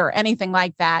me or anything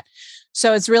like that.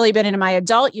 So it's really been in my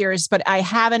adult years, but I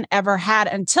haven't ever had,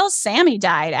 until Sammy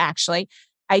died, actually,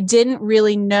 I didn't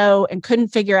really know and couldn't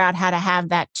figure out how to have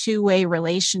that two-way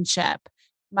relationship,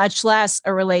 much less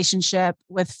a relationship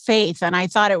with faith. And I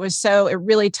thought it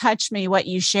really touched me what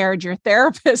you shared your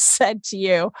therapist said to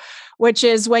you, which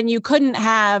is when you couldn't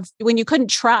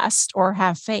trust or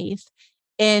have faith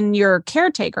in your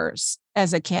caretakers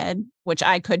as a kid, which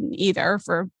I couldn't either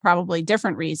for probably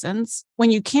different reasons.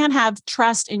 When you can't have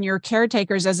trust in your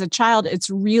caretakers as a child, it's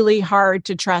really hard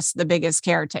to trust the biggest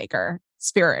caretaker,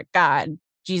 Spirit, God,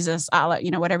 Jesus, Allah,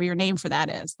 whatever your name for that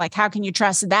is. Like, how can you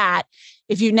trust that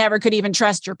if you never could even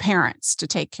trust your parents to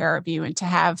take care of you and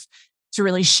to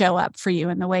really show up for you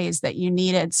in the ways that you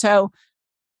needed? So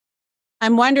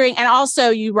I'm wondering, and also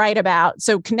you write about,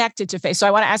 so connected to faith. So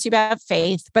I want to ask you about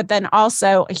faith, but then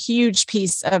also a huge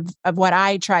piece of what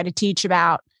I try to teach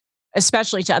about,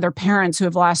 especially to other parents who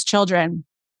have lost children,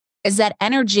 is that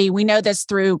energy, we know this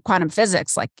through quantum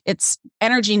physics, like it's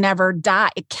energy never die.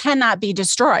 It cannot be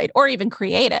destroyed or even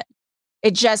created.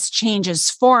 It just changes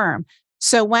form.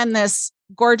 So when this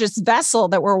gorgeous vessel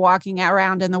that we're walking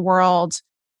around in the world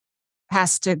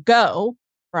has to go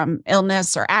from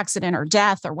illness or accident or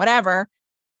death or whatever,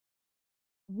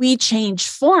 we change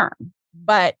form,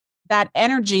 but that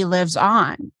energy lives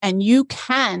on, and you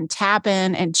can tap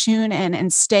in and tune in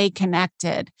and stay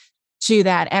connected to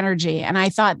that energy. And I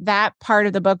thought that part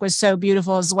of the book was so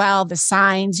beautiful as well. The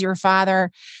signs your father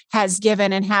has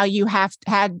given and how you have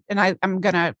had, and I'm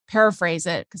going to paraphrase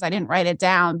it because I didn't write it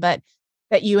down, but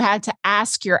that you had to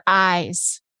ask your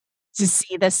eyes to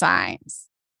see the signs.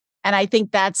 And I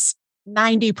think that's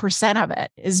 90% of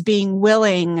it, is being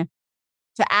willing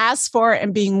to ask for it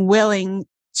and being willing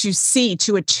to see,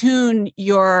 to attune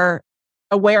your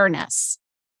awareness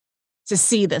to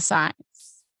see the signs.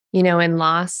 In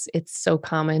loss, it's so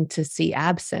common to see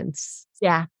absence.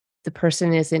 Yeah. The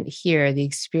person isn't here. The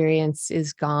experience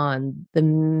is gone. The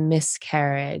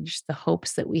miscarriage, the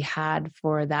hopes that we had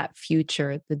for that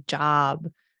future, the job,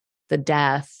 the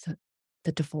death,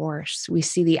 the divorce, we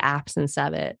see the absence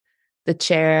of it. The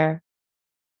chair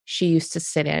she used to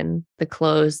sit in, the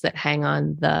clothes that hang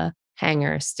on the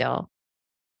hanger still.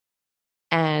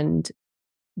 And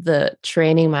the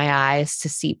training my eyes to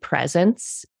see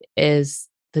presence is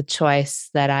the choice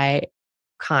that I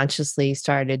consciously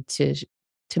started to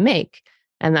make.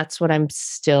 And that's what I'm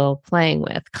still playing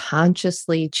with,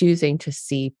 consciously choosing to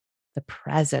see the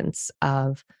presence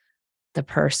of the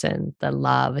person, the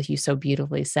love, as you so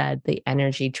beautifully said, the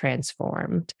energy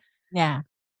transformed. Yeah.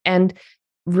 And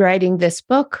writing this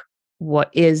book, what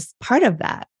is part of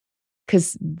that?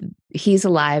 Because he's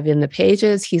alive in the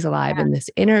pages, he's alive in this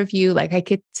interview. Like, I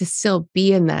get to still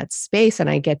be in that space, and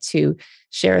I get to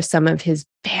share some of his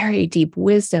very deep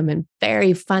wisdom and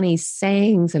very funny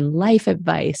sayings and life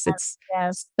advice. It's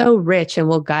so rich and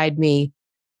will guide me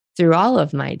through all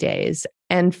of my days.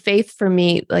 And faith for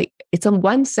me, like, it's a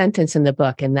one sentence in the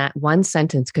book, and that one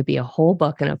sentence could be a whole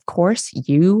book. And of course,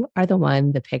 you are the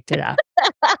one that picked it up.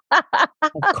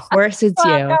 Of course, it's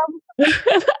you.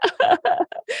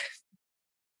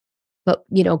 But,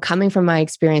 coming from my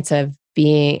experience of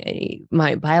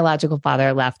my biological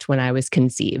father left when I was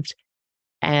conceived,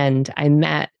 and I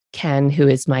met Ken, who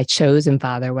is my chosen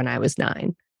father, when I was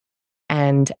 9.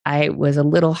 And I was a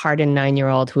little hardened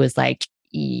 9-year-old who was like,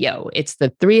 yo, it's the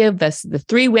 3 of us, the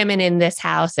 3 women in this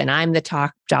house, and I'm the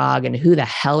top dog. And who the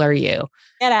hell are you?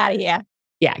 Get out of here.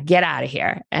 Yeah, get out of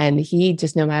here. And he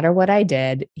just, no matter what I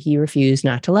did, he refused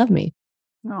not to love me.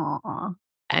 Aww.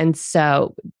 And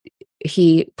so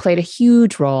he played a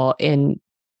huge role in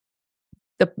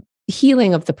the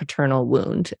healing of the paternal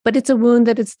wound, but it's a wound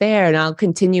that it's there, and I'll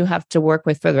continue have to work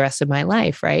with for the rest of my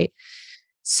life. Right.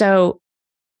 So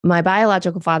my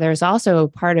biological father is also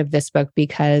part of this book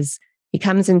because he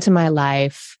comes into my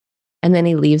life and then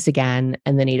he leaves again,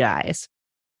 and then he dies.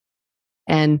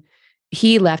 And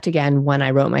he left again when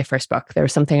I wrote my first book. There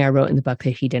was something I wrote in the book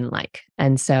that he didn't like.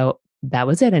 And so that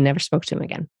was it. I never spoke to him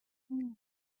again.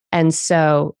 And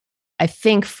so I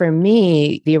think for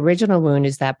me, the original wound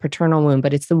is that paternal wound,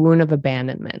 but it's the wound of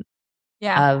abandonment.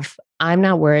 Yeah. Of, I'm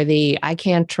not worthy. I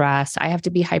can't trust. I have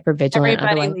to be hyper vigilant.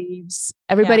 Everybody leaves.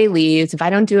 Everybody leaves. If I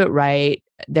don't do it right,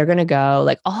 they're going to go,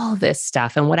 like, all this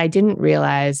stuff. And what I didn't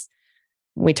realize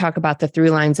when we talk about the through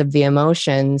lines of the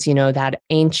emotions, that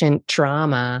ancient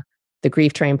trauma, the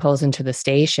grief train pulls into the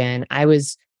station. I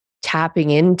was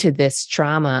tapping into this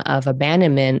trauma of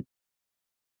abandonment,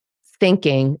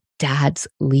 thinking, Dad's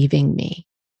leaving me.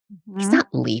 Mm-hmm. He's not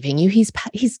leaving you. He's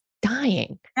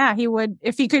dying. Yeah, he would.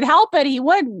 If he could help it, he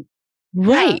wouldn't.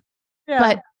 Right. Yeah.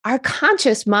 But our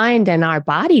conscious mind and our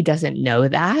body doesn't know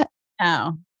that.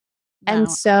 No. And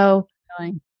so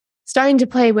starting to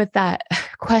play with that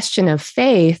question of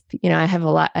faith, I have a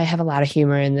lot of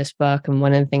humor in this book. And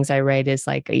one of the things I write is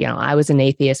like, I was an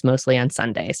atheist mostly on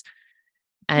Sundays.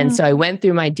 And so I went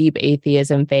through my deep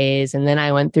atheism phase, and then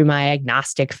I went through my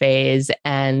agnostic phase,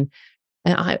 and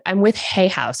I'm with Hay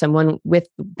House. I'm with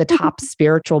the top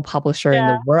spiritual publisher in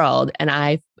the world. And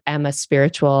I am a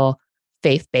spiritual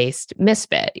faith-based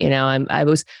misfit. I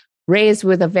was raised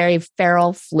with a very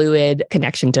feral, fluid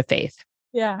connection to faith.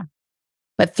 Yeah.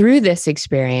 But through this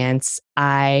experience,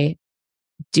 I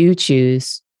do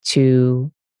choose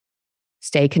to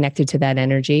stay connected to that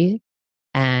energy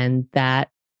and that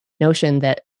notion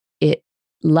that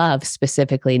love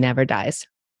specifically never dies.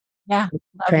 Yeah. It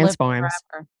transforms.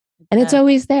 And it's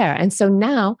always there. And so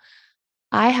now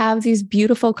I have these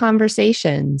beautiful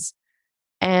conversations,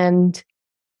 and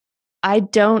I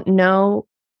don't know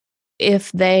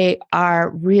if they are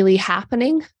really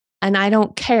happening. And I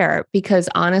don't care, because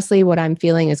honestly, what I'm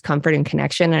feeling is comfort and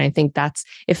connection. And I think that's,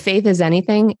 if faith is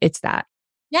anything, it's that.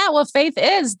 Yeah, well, faith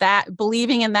is that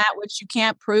believing in that which you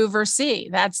can't prove or see.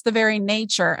 That's the very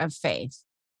nature of faith.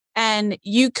 And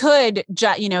you could,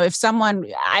 if someone,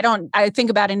 I think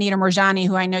about Anita Mourjani,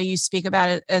 who I know you speak about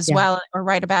it as well, or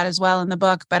write about as well in the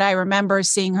book. But I remember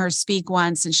seeing her speak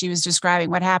once, and she was describing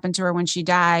what happened to her when she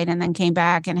died and then came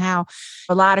back, and how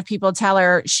a lot of people tell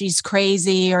her she's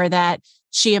crazy or that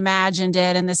she imagined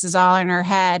it and this is all in her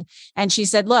head. And she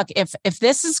said, look, if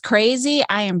this is crazy,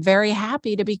 I am very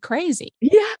happy to be crazy.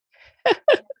 Yeah.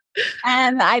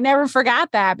 And I never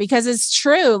forgot that, because it's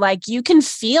true. Like, you can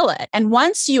feel it. And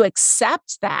once you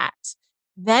accept that,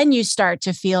 then you start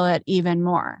to feel it even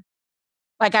more.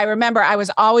 Like, I remember I was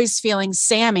always feeling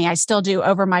Sammy, I still do,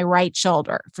 over my right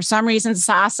shoulder. For some reason,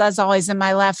 Sasa's always in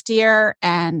my left ear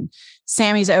and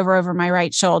Sammy's over my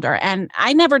right shoulder. And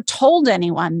I never told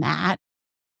anyone that.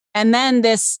 And then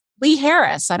this Lee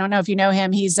Harris, I don't know if you know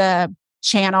him, he's a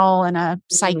channel and a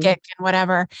psychic and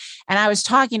whatever. And I was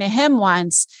talking to him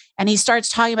once, and he starts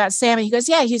talking about Sammy. He goes,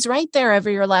 yeah, he's right there over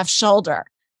your left shoulder.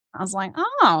 I was like,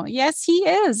 oh, yes, he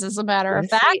is, as a matter of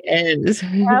fact. He is.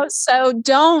 So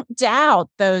don't doubt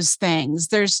those things.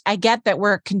 I get that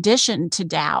we're conditioned to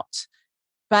doubt,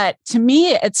 but to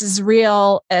me, it's as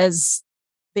real as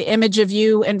the image of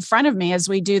you in front of me as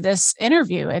we do this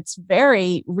interview. It's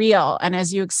very real. And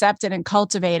as you accept it and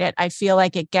cultivate it, I feel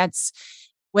like it gets,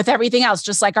 with everything else,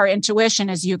 just like our intuition,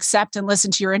 as you accept and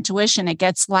listen to your intuition, it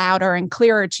gets louder and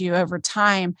clearer to you over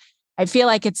time. I feel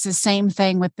like it's the same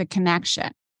thing with the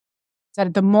connection.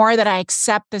 That the more that I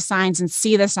accept the signs and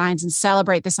see the signs and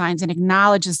celebrate the signs and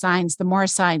acknowledge the signs, the more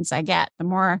signs I get, the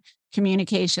more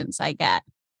communications I get.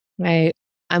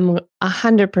 I'm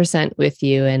 100% with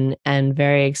you, and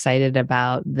very excited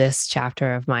about this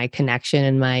chapter of my connection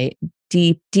and my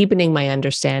deepening my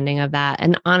understanding of that.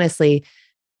 And honestly,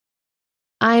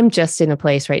 I'm just in a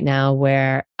place right now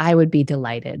where I would be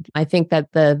delighted. I think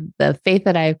that the faith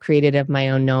that I've created of my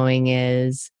own knowing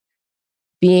is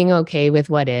being okay with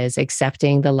what is,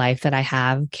 accepting the life that I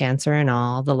have, cancer and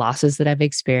all, the losses that I've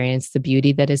experienced, the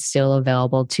beauty that is still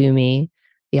available to me,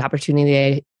 the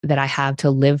opportunity that I have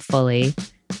to live fully.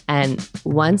 And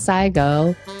once I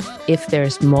go, if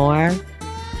there's more,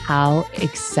 how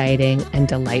exciting and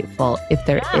delightful. If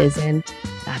there isn't,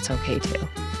 that's okay too.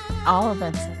 All of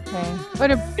it's okay.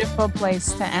 What a beautiful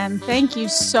place to end. Thank you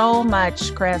so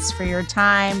much, Kris, for your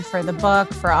time, for the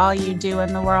book, for all you do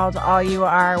in the world, all you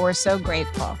are. We're so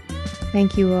grateful.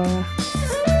 Thank you, Laura.